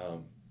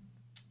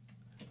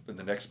 Then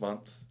the next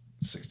month,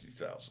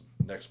 $60,000.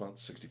 Next month,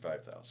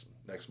 $65,000.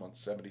 Next month,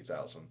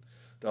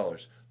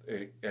 $70,000.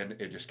 And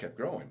it just kept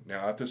growing.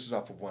 Now, this is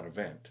off of one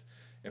event,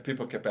 and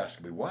people kept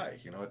asking me why.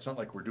 It's not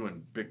like we're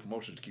doing big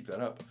promotions to keep that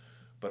up.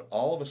 But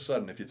all of a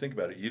sudden, if you think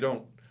about it,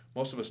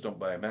 most of us don't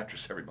buy a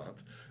mattress every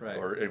month, right,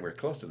 or anywhere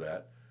close to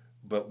that.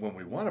 but when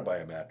we want to buy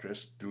a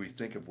mattress, do we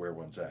think of where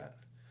one's at?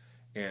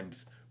 And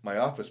my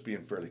office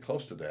being fairly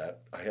close to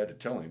that, I had to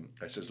tell him,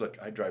 I says, look,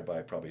 I drive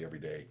by probably every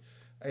day.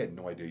 I had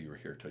no idea you were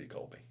here till you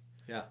called me.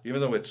 Yeah. Even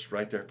though it's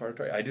right there, part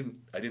of the I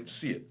didn't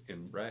see it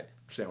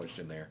sandwiched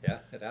in there. Yeah,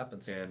 it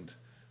happens. And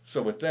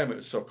so with them, it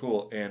was so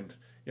cool. And,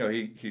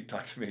 he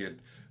talked to me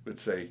and would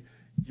say,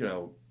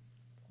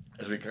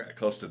 as we got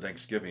close to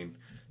Thanksgiving,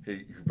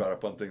 he brought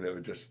up one thing that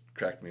would just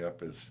crack me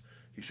up is,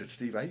 he said,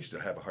 Steve, I used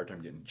to have a hard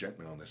time getting junk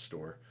mail in this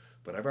store,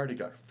 but I've already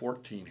got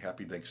 14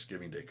 Happy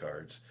Thanksgiving Day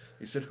cards.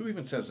 He said, who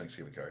even sends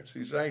Thanksgiving cards?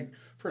 He said, I've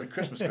heard of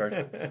Christmas cards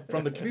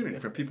from the community,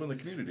 from people in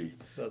the community.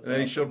 And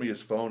then he showed me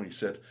his phone. He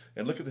said,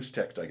 and look at this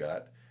text I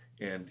got.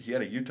 And he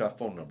had a Utah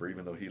phone number,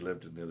 even though he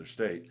lived in the other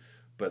state.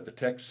 But the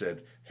text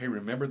said, hey,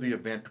 remember the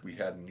event we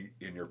had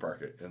in your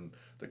market? And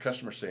the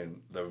customer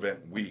saying, the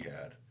event we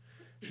had.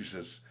 She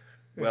says,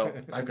 well,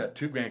 I've got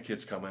 2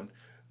 grandkids coming.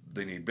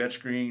 They need beds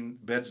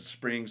and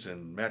springs,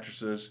 and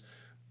mattresses.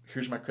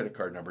 Here's my credit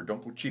card number.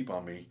 Don't go cheap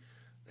on me,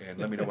 and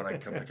let me know when I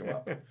can come pick them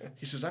up.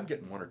 He says, I'm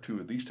getting 1 or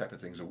 2 of these type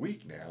of things a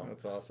week now.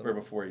 That's awesome. Where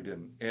before he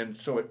didn't. And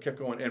so it kept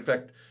going. In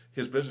fact,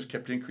 his business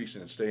kept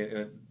increasing and staying,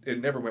 and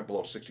it never went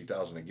below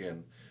 $60,000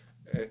 again.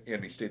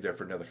 And he stayed there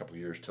for another couple of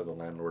years till the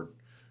landlord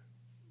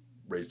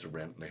raised the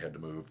rent and they had to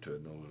move to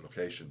another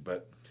location.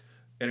 But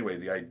anyway,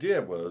 the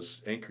idea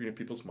was anchoring in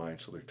people's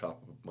minds so they're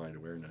top of mind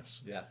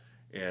awareness. Yeah.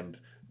 And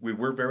we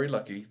were very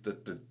lucky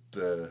that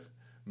the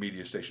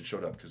media station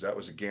showed up, because that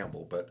was a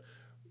gamble. But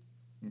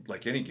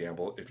like any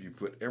gamble, if you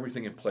put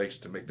everything in place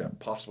to make that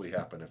possibly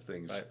happen, if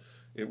things,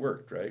 it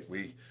worked, right?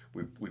 We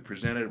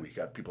presented, we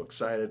got people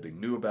excited, they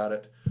knew about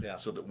it,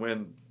 so that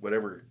when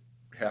whatever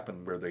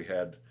happened where they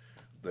had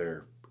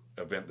their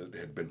event that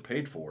had been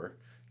paid for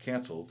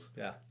canceled,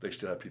 they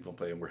still had people in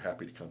play, and we're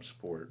happy to come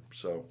support.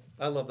 So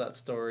I love that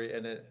story,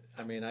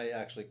 and I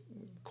actually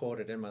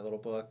quote it in my little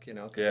book,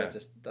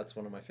 because that's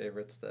one of my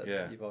favorites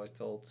that you've always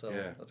told. So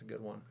that's a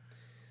good one.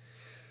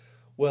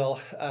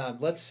 Well,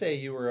 let's say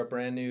you were a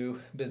brand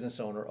new business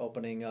owner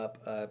opening up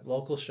a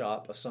local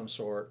shop of some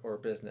sort or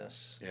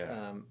business,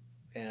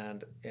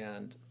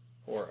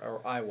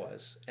 or I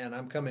was, and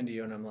I'm coming to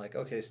you and I'm like,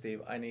 okay,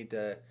 Steve, I need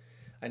to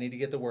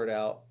get the word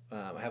out.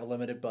 I have a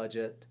limited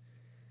budget.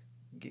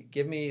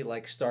 Give me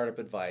like startup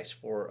advice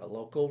for a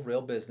local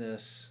real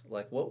business.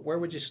 Like where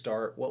would you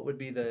start? What would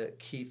be the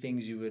key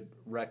things you would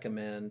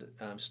recommend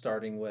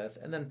starting with?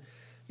 And then,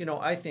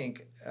 I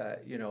think,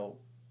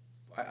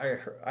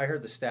 I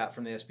heard the stat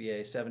from the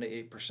SBA, 7 to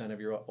 8%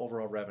 of your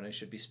overall revenue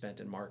should be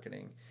spent in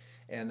marketing.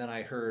 And then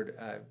I heard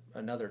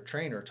another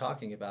trainer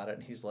talking about it,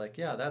 and he's like,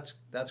 yeah,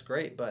 that's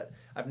great, but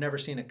I've never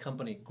seen a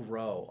company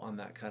grow on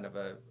that kind of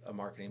a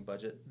marketing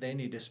budget. They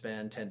need to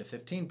spend 10 to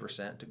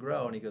 15% to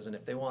grow. And he goes, and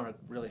if they want to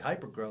really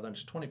hyper grow, then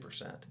it's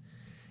 20%.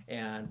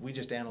 And we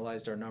just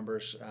analyzed our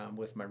numbers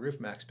with my Roof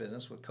Max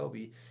business with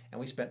Kobe,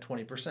 and we spent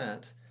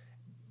 20%.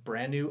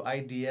 Brand new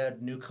idea,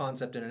 new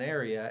concept in an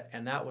area,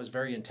 and that was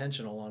very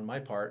intentional on my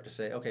part to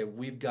say, okay,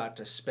 we've got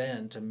to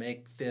spend to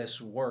make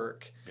this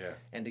work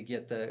and to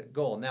get the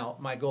goal. Now,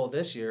 my goal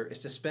this year is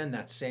to spend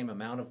that same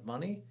amount of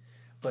money,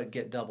 but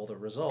get double the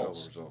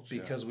results,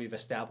 because we've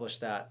established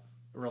that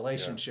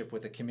relationship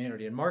with the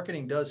community. And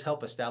marketing does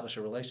help establish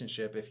a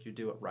relationship if you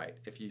do it right,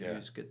 if you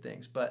use good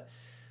things. But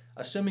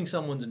assuming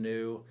someone's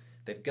new,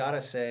 they've got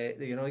to say,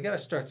 they got to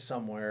start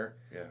somewhere.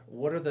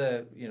 What are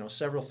the,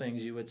 several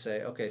things you would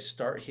say, okay,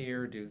 start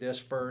here, do this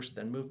first,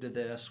 then move to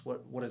this.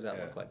 What does that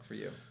look like for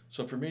you?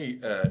 So for me,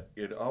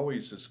 it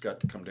always has got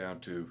to come down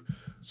to,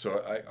 so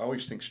I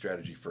always think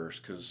strategy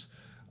first, because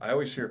I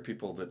always hear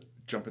people that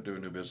jump into a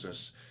new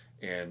business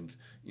and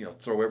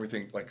throw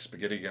everything like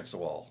spaghetti against the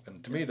wall.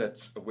 And to me,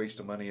 that's a waste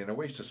of money and a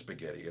waste of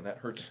spaghetti, and that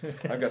hurts.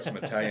 I've got some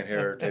Italian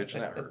heritage,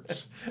 and that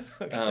hurts.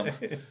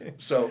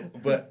 So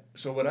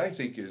what I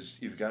think is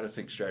you've got to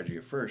think strategy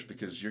at first,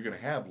 because you're going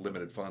to have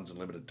limited funds and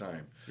limited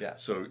time.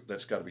 So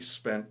that's got to be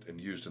spent and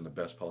used in the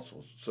best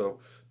possible. So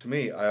to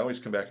me, I always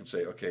come back and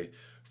say, okay,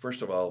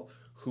 first of all,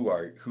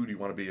 who do you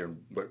want to be,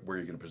 and where are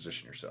you going to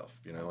position yourself?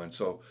 And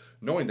so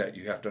knowing that,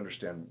 you have to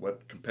understand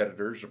what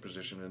competitors are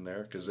positioned in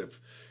there, because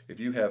if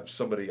you have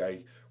somebody,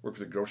 I worked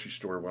with a grocery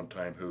store one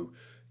time who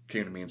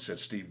came to me and said,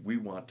 Steve, we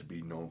want to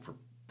be known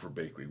for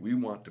bakery. We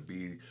want to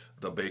be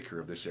the baker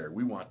of this area.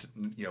 We want to,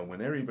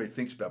 when everybody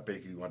thinks about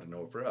bakery, we want to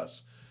know it for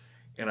us.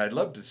 And I'd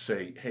love to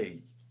say,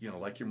 hey,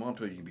 like your mom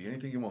told you, you can be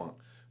anything you want,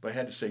 but I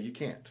had to say, you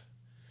can't.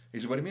 He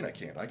said, what do you mean I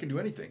can't? I can do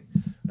anything.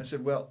 I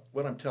said, well,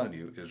 what I'm telling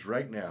you is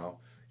right now,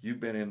 you've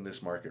been in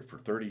this market for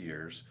 30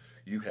 years.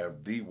 You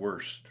have the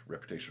worst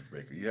reputation for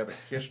bakery. You have a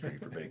history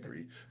for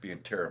bakery being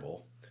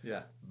terrible.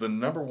 The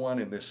number one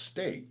in this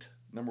state,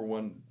 number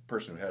one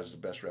person who has the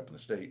best rep in the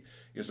state,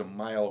 is a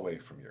mile away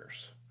from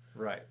yours.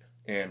 Right.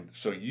 And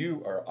so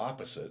you are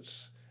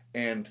opposites.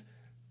 And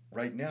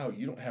right now,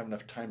 you don't have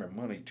enough time or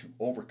money to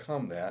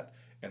overcome that,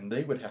 and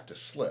they would have to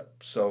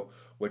slip. So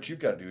what you've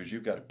got to do is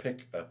you've got to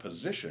pick a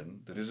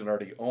position that isn't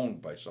already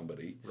owned by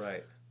somebody.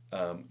 Right.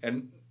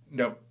 And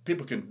now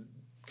people can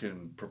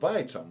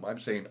provide something. I'm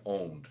saying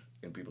owned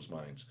in people's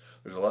minds.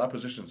 There's a lot of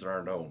positions that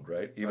aren't owned,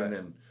 right? Even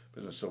in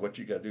business. So what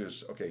you got to do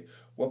is, okay,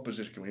 what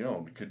position can we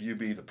own? Could you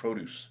be the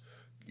produce?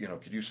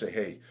 Could you say,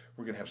 hey,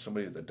 we're going to have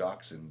somebody at the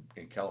docks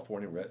in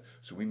California,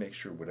 so we make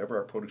sure whatever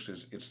our produce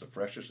is, it's the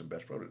freshest and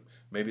best produce.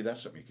 Maybe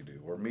that's something you can do,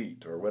 or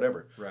meat, or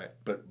whatever. Right.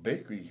 But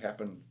bakery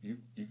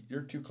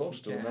you're too close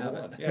to the number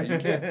one. It. Yeah, you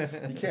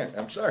can't. You can't.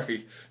 I'm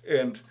sorry.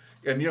 And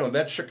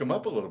that shook him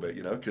up a little bit,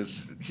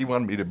 because he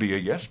wanted me to be a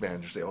yes man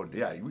and just say, oh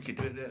yeah, we could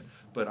do that.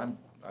 But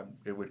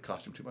it would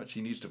cost him too much.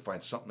 He needs to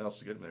find something else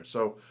to get him there.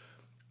 So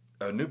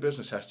a new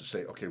business has to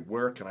say, okay,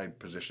 where can I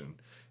position?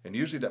 And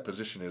usually that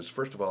position is,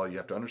 first of all, you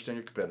have to understand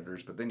your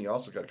competitors, but then you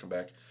also got to come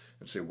back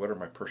and say, what are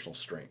my personal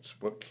strengths?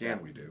 What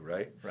can we do,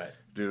 right? Right.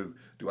 Do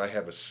I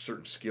have a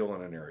certain skill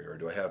in an area, or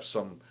do I have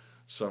some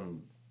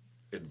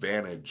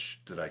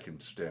advantage that I can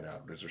stand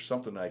out? Is there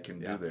something I can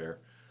do there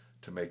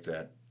to make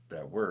that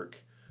work?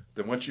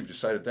 Then once you've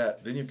decided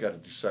that, then you've got to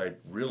decide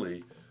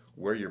really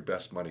where your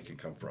best money can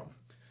come from.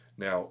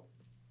 Now,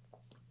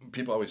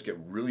 people always get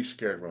really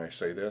scared when I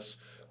say this,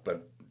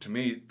 but to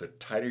me, the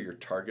tighter your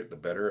target, the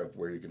better of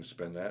where you're going to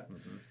spend that.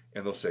 Mm-hmm.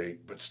 And they'll say,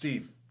 but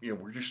Steve,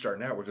 we're just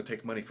starting out. We're going to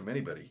take money from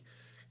anybody.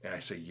 And I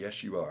say,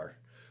 yes, you are.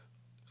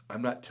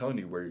 I'm not telling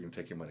you where you're going to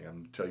take your money. I'm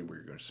going to tell you where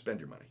you're going to spend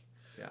your money.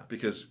 Yeah.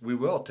 Because we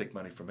will take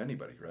money from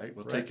anybody, right?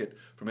 We'll take it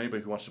from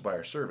anybody who wants to buy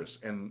our service.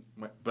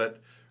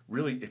 But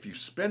really, if you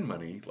spend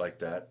money like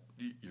that,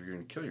 you're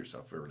going to kill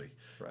yourself early.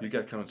 Right. You got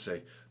to come and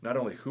say, not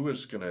only who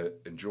is going to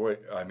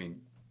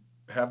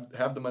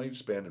have the money to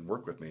spend and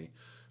work with me,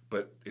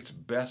 but it's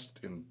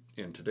best in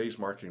today's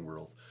marketing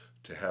world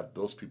to have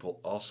those people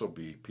also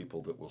be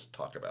people that will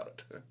talk about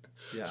it.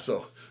 Yeah.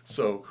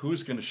 So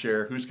who's going to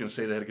share? Who's going to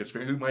say they had a good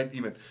experience? Who might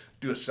even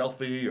do a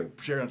selfie or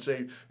share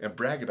and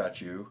brag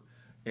about you?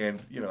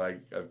 And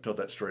I've told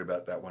that story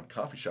about that one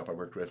coffee shop I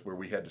worked with where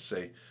we had to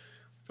say,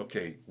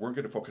 okay, we're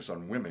going to focus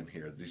on women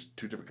here, these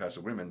two different kinds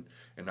of women,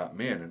 and not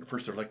men. And at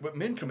first they're like, but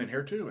men come in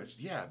here too. It's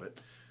but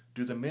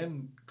do the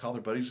men call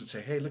their buddies and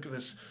say, hey, look at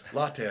this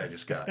latte I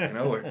just got,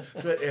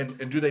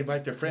 and do they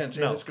invite their friends?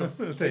 Hey, no, let's go.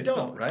 They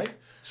don't, right?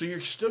 So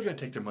you're still going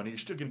to take their money. You're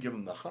still going to give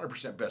them the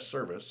 100% best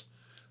service.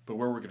 But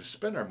where we're going to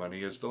spend our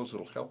money is those that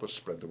will help us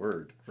spread the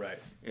word. Right.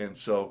 And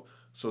so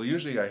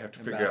usually I have to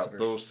figure out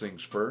those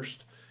things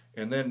first.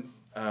 And then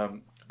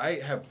I've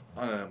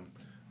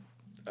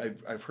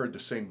heard the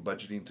same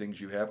budgeting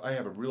things you have. I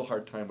have a real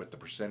hard time with the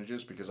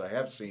percentages because I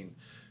have seen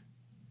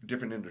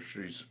different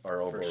industries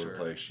are all over the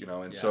place,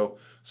 and so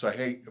I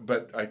hate,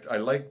 but I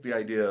like the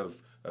idea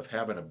of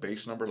having a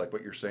base number like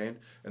what you're saying,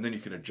 and then you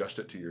can adjust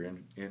it to your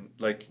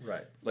like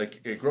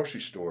a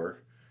grocery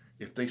store.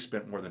 If they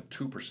spent more than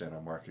 2%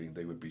 on marketing,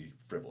 they would be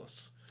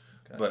frivolous.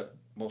 Gotcha. But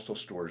most of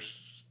those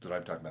stores that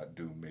I'm talking about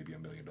do maybe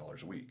 $1 million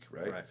a week,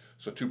 right?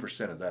 So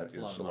 2% of that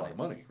is a lot of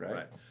money,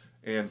 right?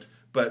 And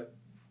but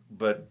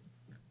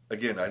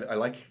again, I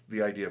like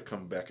the idea of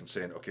coming back and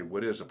saying, okay,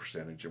 what is a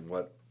percentage and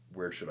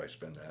where should I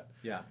spend that?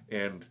 Yeah.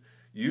 And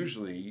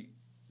usually,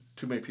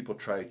 too many people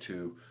try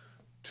to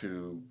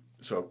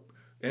so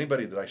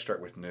anybody that I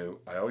start with new,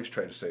 I always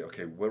try to say,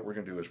 okay, what we're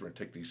going to do is we're going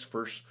to take these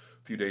first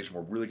few days and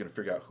we're really going to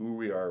figure out who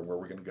we are and where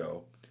we're going to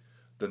go.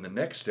 Then the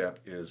next step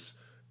is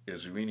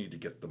we need to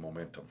get the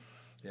momentum.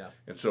 Yeah.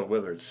 And so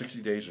whether it's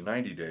 60 days or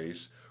 90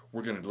 days,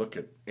 we're going to look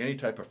at any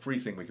type of free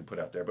thing we can put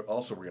out there, but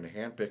also we're going to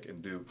handpick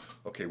and do,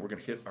 okay, we're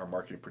going to hit our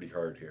marketing pretty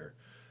hard here.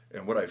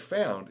 And what I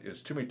found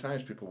is too many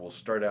times people will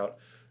start out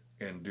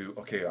and do,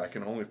 okay, I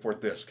can only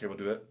afford this. Okay, we'll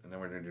do it. And then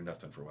we're going to do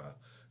nothing for a while.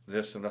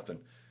 This and nothing.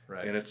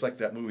 Right. And it's like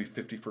that movie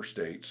 50 First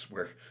Dates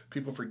where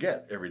people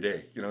forget every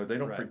day. They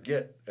don't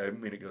forget.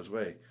 It goes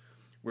away.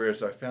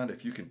 Whereas I found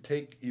if you can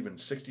take even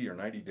 60 or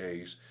 90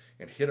 days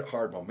and hit a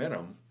hard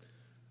momentum,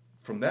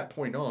 from that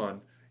point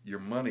on, your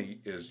money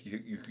is,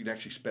 you can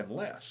actually spend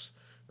less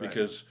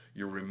because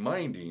you're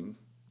reminding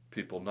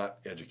people, not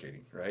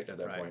educating, right, at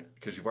that point,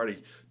 because you've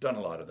already done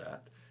a lot of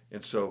that.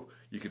 And so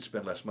you can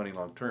spend less money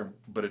long term,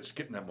 but it's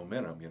getting that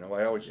momentum.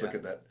 I always look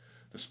at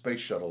the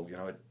space shuttle.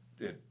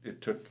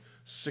 It took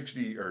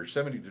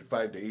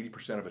 75 to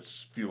 80% of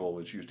its fuel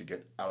was used to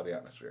get out of the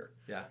atmosphere.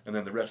 Yeah. And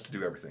then the rest to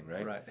do everything,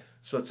 right? Right.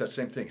 So it's that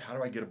same thing. How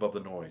do I get above the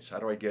noise? How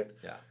do I get?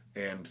 Yeah.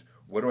 And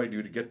what do I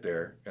do to get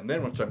there? And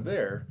then once I'm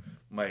there,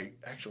 my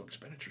actual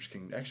expenditures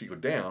can actually go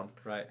down.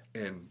 Right.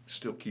 And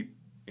still keep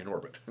in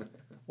orbit.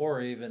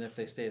 Or even if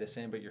they stay the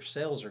same, but your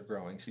sales are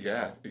growing still.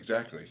 Yeah.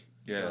 Exactly.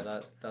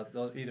 Yeah.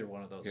 So either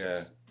one of those.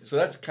 Yeah. So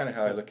that's kind of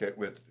how I look at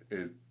with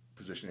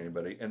positioning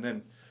anybody. And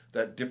then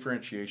that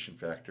differentiation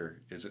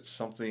factor, is it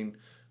something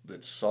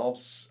that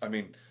solves,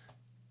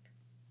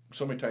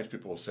 so many times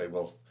people will say,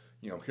 well,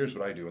 here's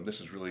what I do, and this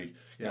is really,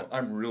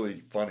 I'm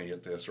really funny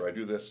at this, or I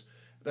do this.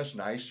 That's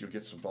nice, you'll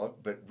get some volume,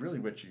 but really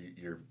what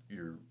your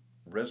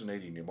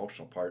resonating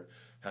emotional part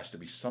has to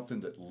be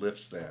something that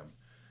lifts them.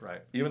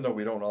 Right. Even though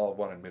we don't all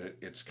want to admit it,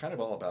 it's kind of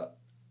all about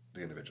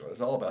the individual.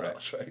 It's all about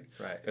us, right?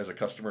 Right. As a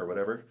customer or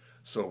whatever.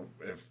 So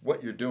if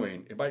what you're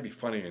doing, it might be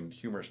funny and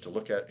humorous to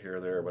look at here or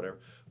there or whatever,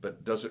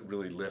 but does it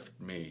really lift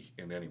me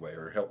in any way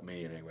or help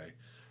me in any way?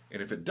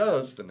 And if it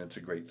does, then it's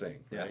a great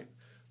thing, right?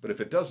 But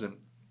if it doesn't,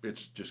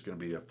 it's just going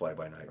to be a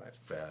fly-by-night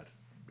fad.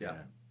 Yeah.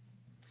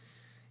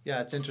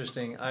 Yeah, it's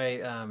interesting.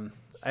 I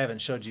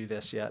haven't showed you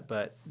this yet,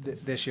 but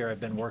this year I've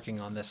been working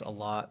on this a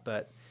lot.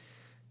 But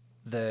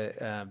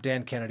the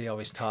Dan Kennedy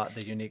always taught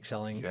the unique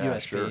selling Yeah,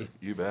 USP. sure.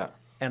 You bet.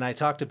 And I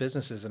talk to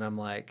businesses and I'm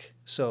like,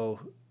 so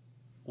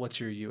what's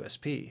your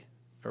USP?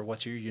 Or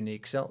what's your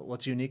unique sell?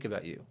 What's unique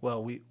about you?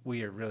 Well,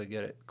 we are really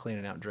good at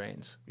cleaning out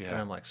drains. Yeah. And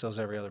I'm like, so's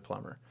every other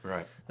plumber.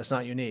 Right. That's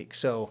not unique.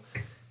 So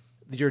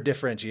your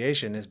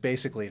differentiation is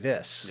basically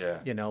this. Yeah.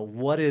 You know,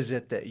 what is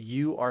it that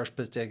you are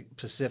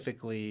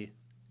specifically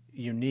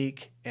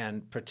unique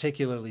and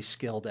particularly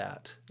skilled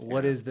at?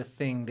 What is the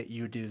thing that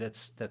you do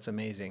that's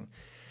amazing?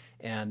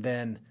 And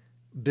then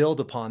build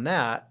upon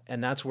that,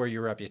 and that's where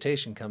your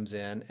reputation comes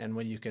in. And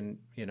when you can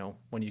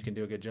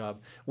do a good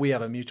job. We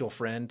have a mutual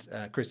friend,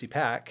 Christy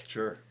Pack.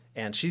 Sure.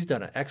 And she's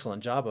done an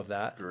excellent job of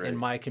that in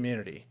my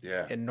community.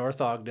 Yeah. In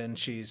North Ogden,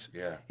 she's,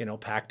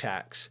 Pack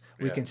Tax.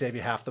 We can save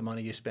you half the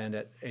money you spend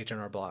at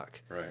H&R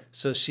Block. Right.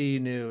 So she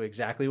knew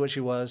exactly what she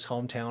was,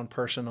 hometown,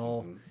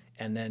 personal,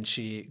 and then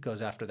she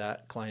goes after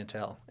that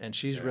clientele. And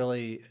she's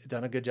really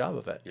done a good job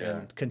of it. Yeah.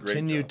 And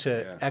continued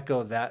to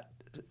echo that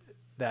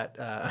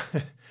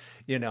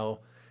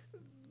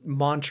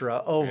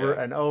mantra over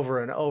and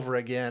over and over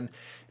again.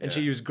 And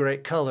she used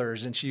great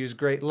colors and she used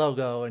great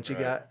logo and she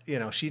got,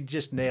 she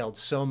just nailed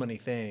so many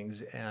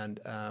things. And,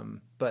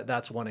 but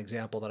that's one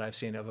example that I've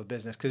seen of a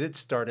business, because it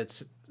started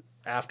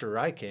after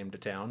I came to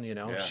town.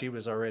 She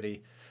was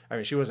already,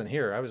 she wasn't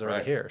here. I was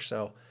already here.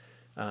 So,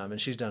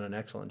 and she's done an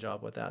excellent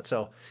job with that.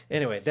 So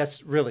anyway,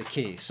 that's really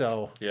key.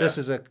 So this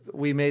is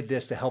we made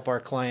this to help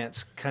our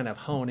clients kind of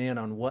hone in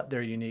on what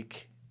their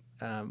unique,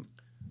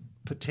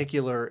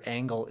 particular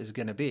angle is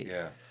going to be.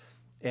 Yeah.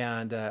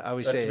 And I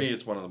always say, to me,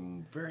 it's one of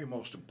the very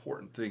most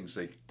important things.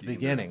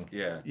 Beginning.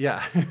 Yeah.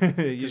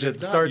 You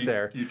should start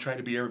there. You try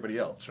to be everybody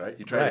else, right?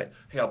 You try to,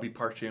 hey, I'll be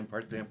part in,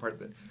 part then, part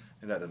that,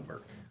 and that doesn't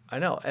work. I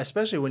know,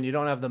 especially when you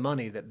don't have the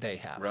money that they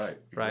have. Right.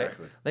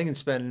 Exactly. They can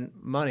spend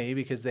money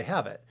because they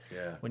have it.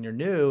 Yeah. When you're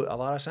new, a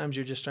lot of times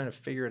you're just trying to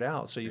figure it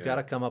out. So you've got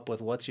to come up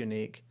with what's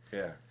unique.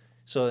 Yeah.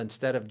 So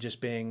instead of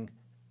just being,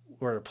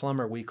 we're a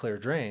plumber, we clear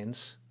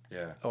drains.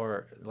 Yeah.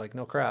 Or like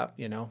no crap,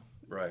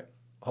 Right.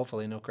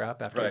 Hopefully no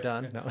crap after you're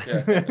done. No.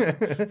 Yeah.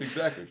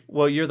 Exactly.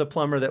 Well, you're the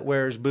plumber that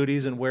wears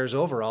booties and wears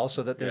overalls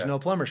so that there's no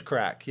plumber's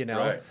crack,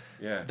 Right.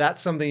 Yeah.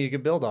 That's something you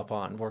can build up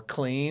on. We're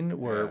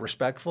clean, we're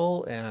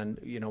respectful, and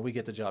we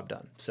get the job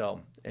done. So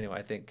anyway,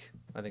 I think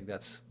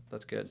that's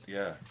good.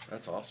 Yeah,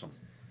 that's awesome.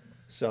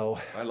 So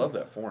I love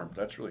that form.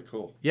 That's really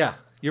cool. Yeah,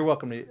 you're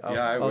welcome to.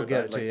 I'll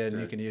get it to you, and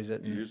you can use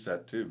it. Use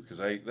that too, because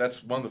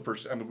that's one of the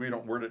first. We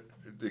don't word it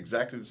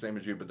exactly the same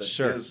as you, but that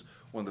is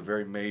one of the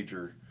very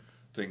major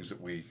things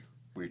that we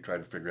try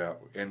to figure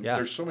out. And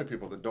there's so many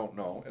people that don't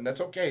know, and that's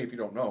okay if you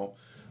don't know.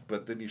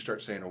 But then you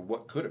start saying, "Well,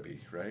 what could it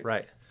be?" Right?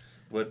 Right.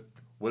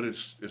 What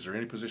is there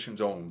any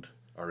positions owned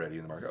already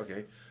in the market?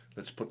 Okay,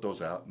 let's put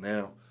those out.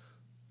 Now,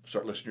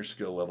 start listing your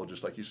skill level,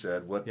 just like you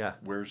said. Where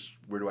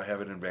do I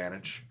have an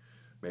advantage?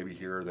 Maybe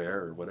here or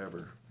there or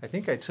whatever. I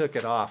think I took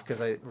it off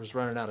because I was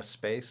running out of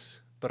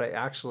space. But I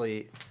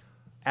actually,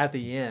 at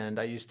the end,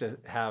 I used to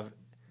have.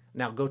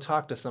 Now go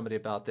talk to somebody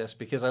about this,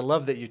 because I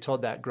love that you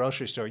told that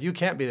grocery store, you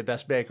can't be the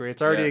best bakery.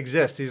 It's already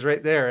exists. He's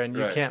right there, and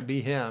you can't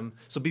be him.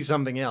 So be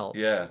something else.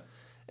 Yeah.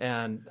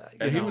 And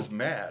he was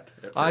mad.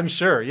 I'm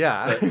sure,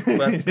 yeah.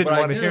 But he didn't I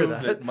want to knew hear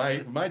that.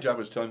 my job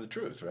was telling the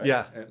truth, right?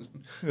 Yeah.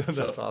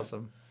 That's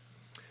awesome.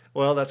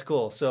 Well, that's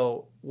cool.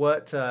 So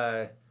what,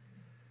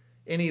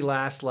 any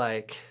last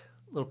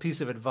little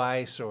piece of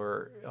advice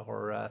or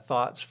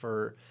thoughts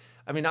for,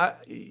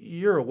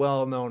 you're a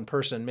well-known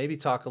person. Maybe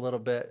talk a little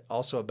bit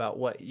also about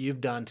what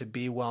you've done to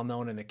be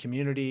well-known in the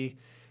community.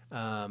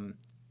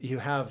 You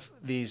have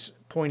these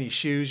pointy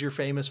shoes you're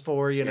famous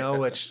for,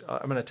 which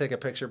I'm going to take a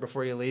picture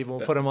before you leave and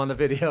we'll put them on the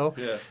video.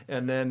 Yeah.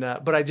 And then,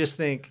 but I just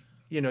think,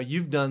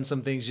 you've done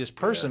some things just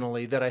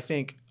personally that I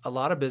think a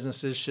lot of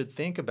businesses should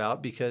think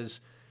about,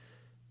 because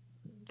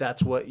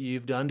that's what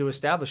you've done to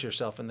establish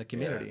yourself in the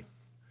community.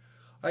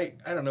 Yeah.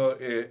 I don't know.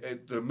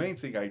 The main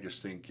thing I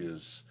just think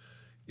is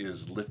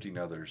lifting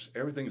others.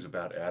 Everything's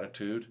about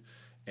attitude.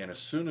 And as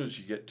soon as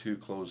you get too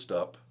closed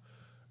up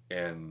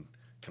and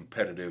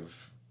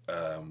competitive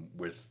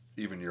with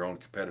even your own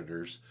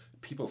competitors,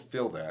 people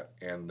feel that,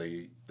 and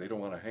they don't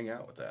want to hang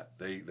out with that.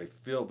 They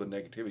feel the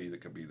negativity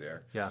that could be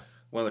there. Yeah.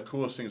 One of the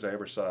coolest things I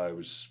ever saw, I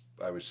was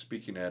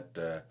speaking at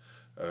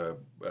a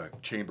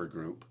chamber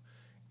group,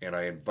 and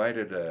I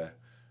invited a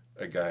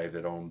guy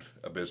that owned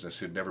a business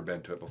who'd never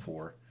been to it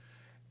before.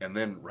 And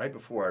then right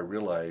before I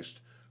realized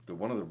that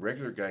one of the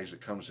regular guys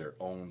that comes there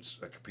owns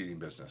a competing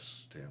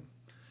business to him.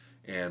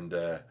 And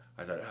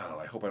I thought,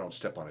 I hope I don't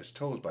step on his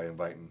toes by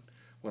inviting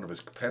one of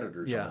his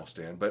competitors almost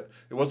in. But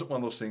it wasn't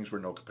one of those things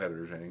where no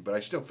competitors or anything. But I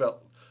still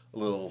felt a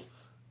little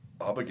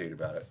obligated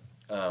about it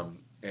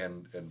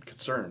and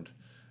concerned.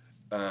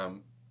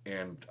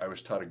 And I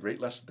was taught a great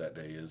lesson that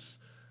day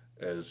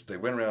as they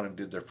went around and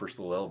did their first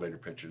little elevator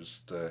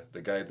pitches. The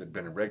guy that had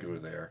been a regular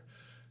there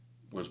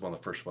was one of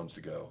the first ones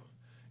to go.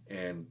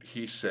 And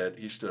he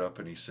stood up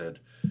and he said,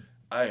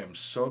 I am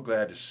so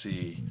glad to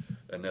see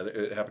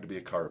It happened to be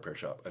a car repair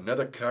shop.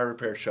 Another car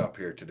repair shop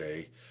here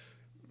today.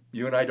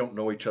 You and I don't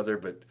know each other,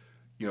 but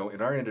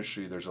in our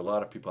industry, there's a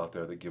lot of people out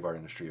there that give our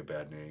industry a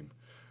bad name.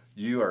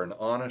 You are an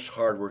honest,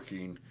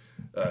 hardworking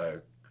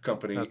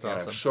company, That's and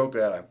awesome. I'm so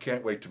glad. I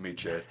can't wait to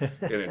meet you,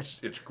 and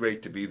it's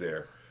great to be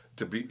there,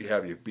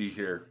 have you be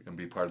here and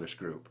be part of this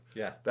group.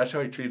 Yeah. That's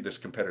how he treated this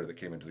competitor that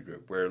came into the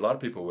group, where a lot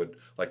of people would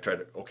like try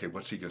to, okay,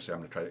 what's he going to say? I'm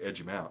going to try to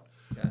edge him out.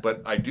 Yeah.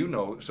 But I do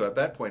know, so at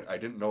that point, I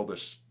didn't know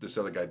this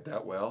other guy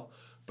that well,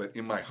 but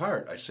in my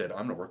heart, I said,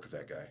 I'm going to work with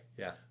that guy.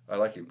 Yeah. I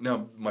like him.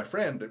 Now, my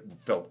friend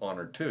felt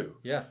honored too.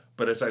 Yeah.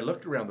 But as I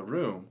looked around the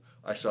room,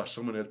 I saw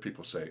so many other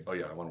people say, oh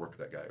yeah, I want to work with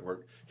that guy.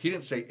 He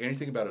didn't say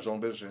anything about his own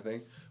business or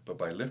anything, but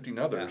by lifting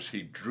others,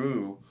 he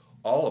drew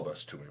all of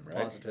us to him, right?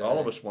 Positively. All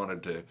of us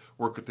wanted to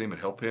work with him and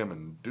help him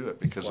and do it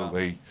because of the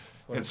way.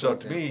 What And a so cool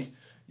to example. me,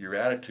 your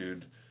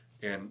attitude,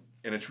 and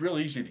it's real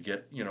easy to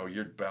get,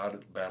 you're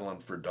battling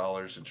for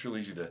dollars. And it's real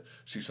easy to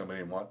see somebody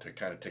and want to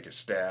kind of take a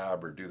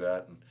stab or do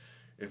that. And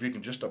if you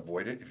can just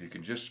avoid it, if you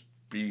can just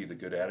be the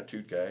good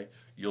attitude guy,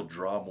 you'll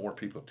draw more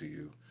people to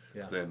you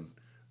than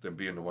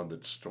being the one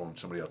that's throwing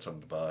somebody else on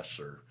the bus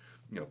or,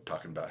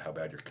 talking about how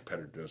bad your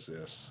competitor does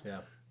this. Yeah.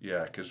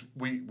 Yeah, because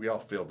we all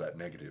feel that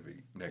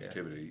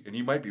negativity. And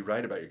you might be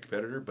right about your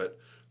competitor, but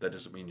that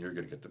doesn't mean you're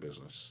going to get the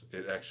business.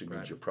 It actually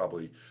means you're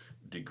probably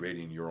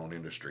degrading your own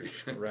industry.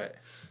 Right.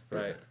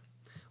 Right.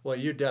 Well,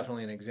 you're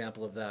definitely an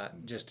example of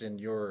that just in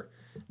your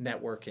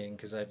networking,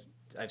 because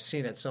I've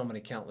seen it so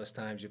many countless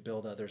times. You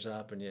build others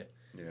up, and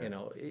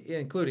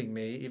including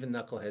me, even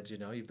knuckleheads.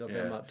 You build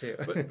them up too.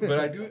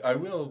 but I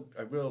will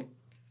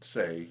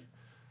say,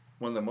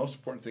 one of the most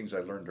important things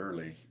I learned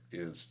early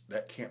is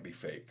that can't be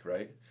fake,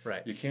 right?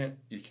 Right. You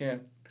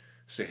can't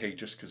say, hey,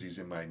 just because he's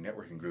in my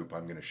networking group,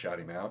 I'm going to shout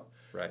him out.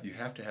 Right. You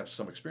have to have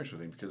some experience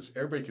with him because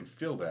everybody can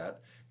feel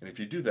that, and if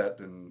you do that,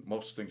 then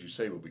most things you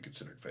say will be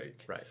considered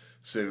fake. Right.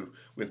 So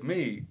with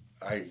me,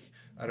 I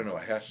don't know.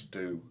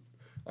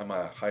 I'm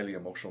a highly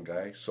emotional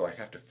guy, so I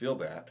have to feel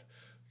that,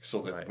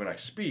 so that when I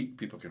speak,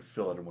 people can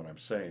feel it in what I'm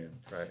saying.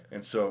 Right.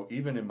 And so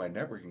even in my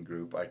networking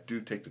group, I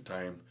do take the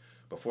time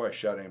before I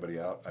shout anybody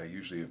out. I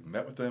usually have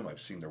met with them.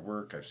 I've seen their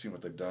work. I've seen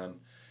what they've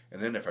done.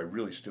 And then if I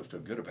really still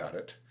feel good about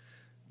it,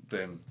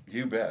 then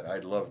you bet,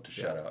 I'd love to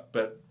shout out.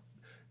 But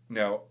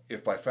now,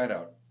 if I find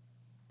out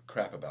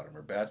crap about them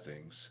or bad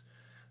things,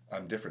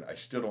 I'm different. I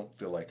still don't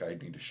feel like I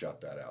need to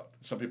shout that out.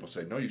 Some people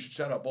say, no, you should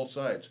shout out both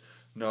sides.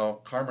 No,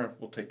 karma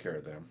will take care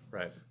of them.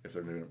 Right. If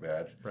they're doing it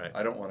bad. Right.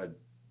 I don't want to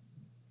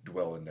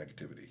dwell in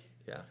negativity.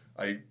 Yeah.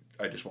 I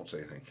just won't say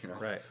anything,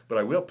 Right. But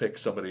I will pick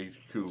somebody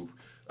who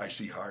I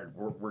see hard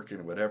working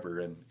or whatever,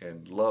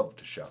 and love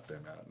to shout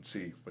them out and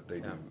see what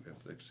they do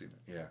if they've seen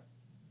it. Yeah.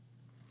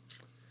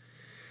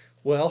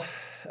 Well,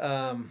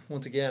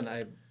 once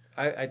again,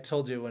 I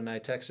told you when I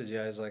texted you,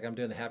 I was like, I'm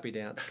doing the happy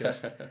dance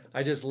because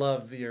I just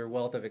love your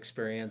wealth of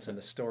experience and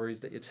the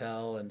stories that you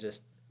tell and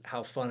just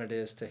how fun it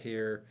is to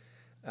hear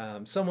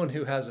someone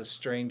who has a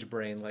strange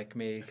brain like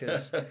me,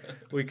 because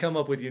we come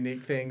up with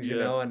unique things,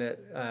 and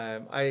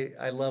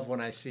I love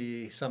when I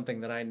see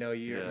something that I know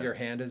your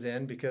hand is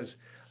in, because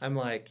I'm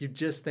like, you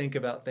just think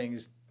about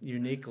things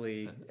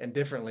uniquely and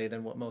differently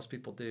than what most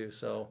people do.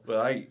 So,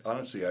 well, I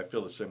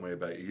feel the same way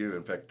about you.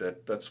 In fact,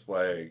 that's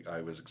why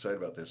I was excited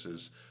about this.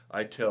 Is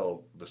I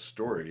tell the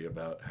story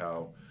about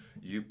how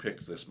you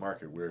picked this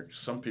market where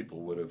some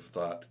people would have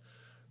thought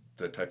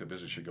the type of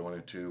business you're going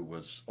into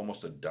was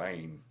almost a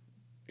dying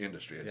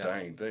industry,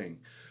 dying thing,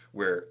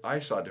 where I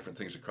saw different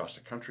things across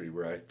the country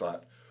where I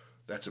thought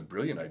that's a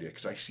brilliant idea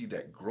because I see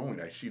that growing.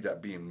 I see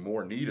that being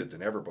more needed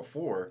than ever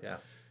before. Yeah.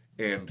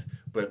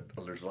 But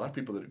there's a lot of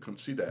people that couldn't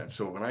see that. And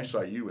so when I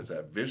saw you with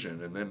that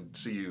vision and then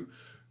see you,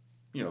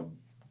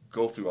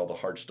 go through all the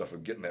hard stuff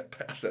of getting that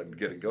past that and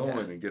get it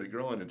going and get it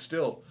growing, and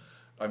still,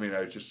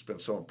 I've just been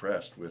so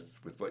impressed with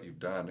what you've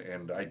done.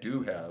 And I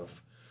do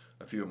have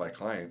a few of my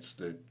clients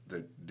that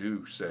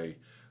do say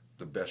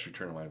the best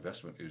return on my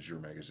investment is your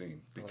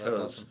magazine, because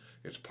awesome.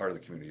 It's part of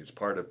the community. It's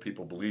part of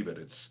people believe it.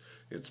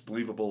 It's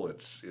believable.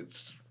 It's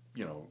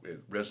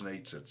it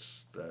resonates.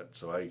 It's that.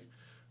 So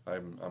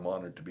I'm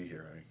honored to be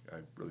here. I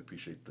really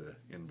appreciate the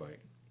invite.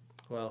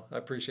 Well, I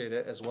appreciate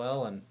it as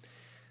well, and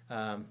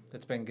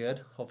it's been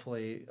good.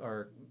 Hopefully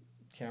our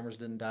cameras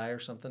didn't die or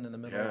something in the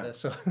middle of this,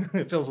 so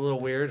it feels a little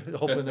weird,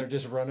 hoping they're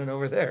just running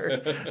over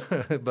there.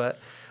 But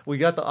we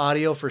got the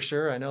audio for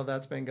sure. I know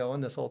that's been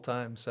going this whole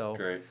time. So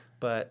Great.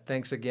 But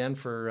thanks again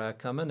for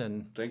coming,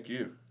 and Thank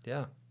you.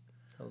 yeah,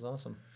 that was awesome.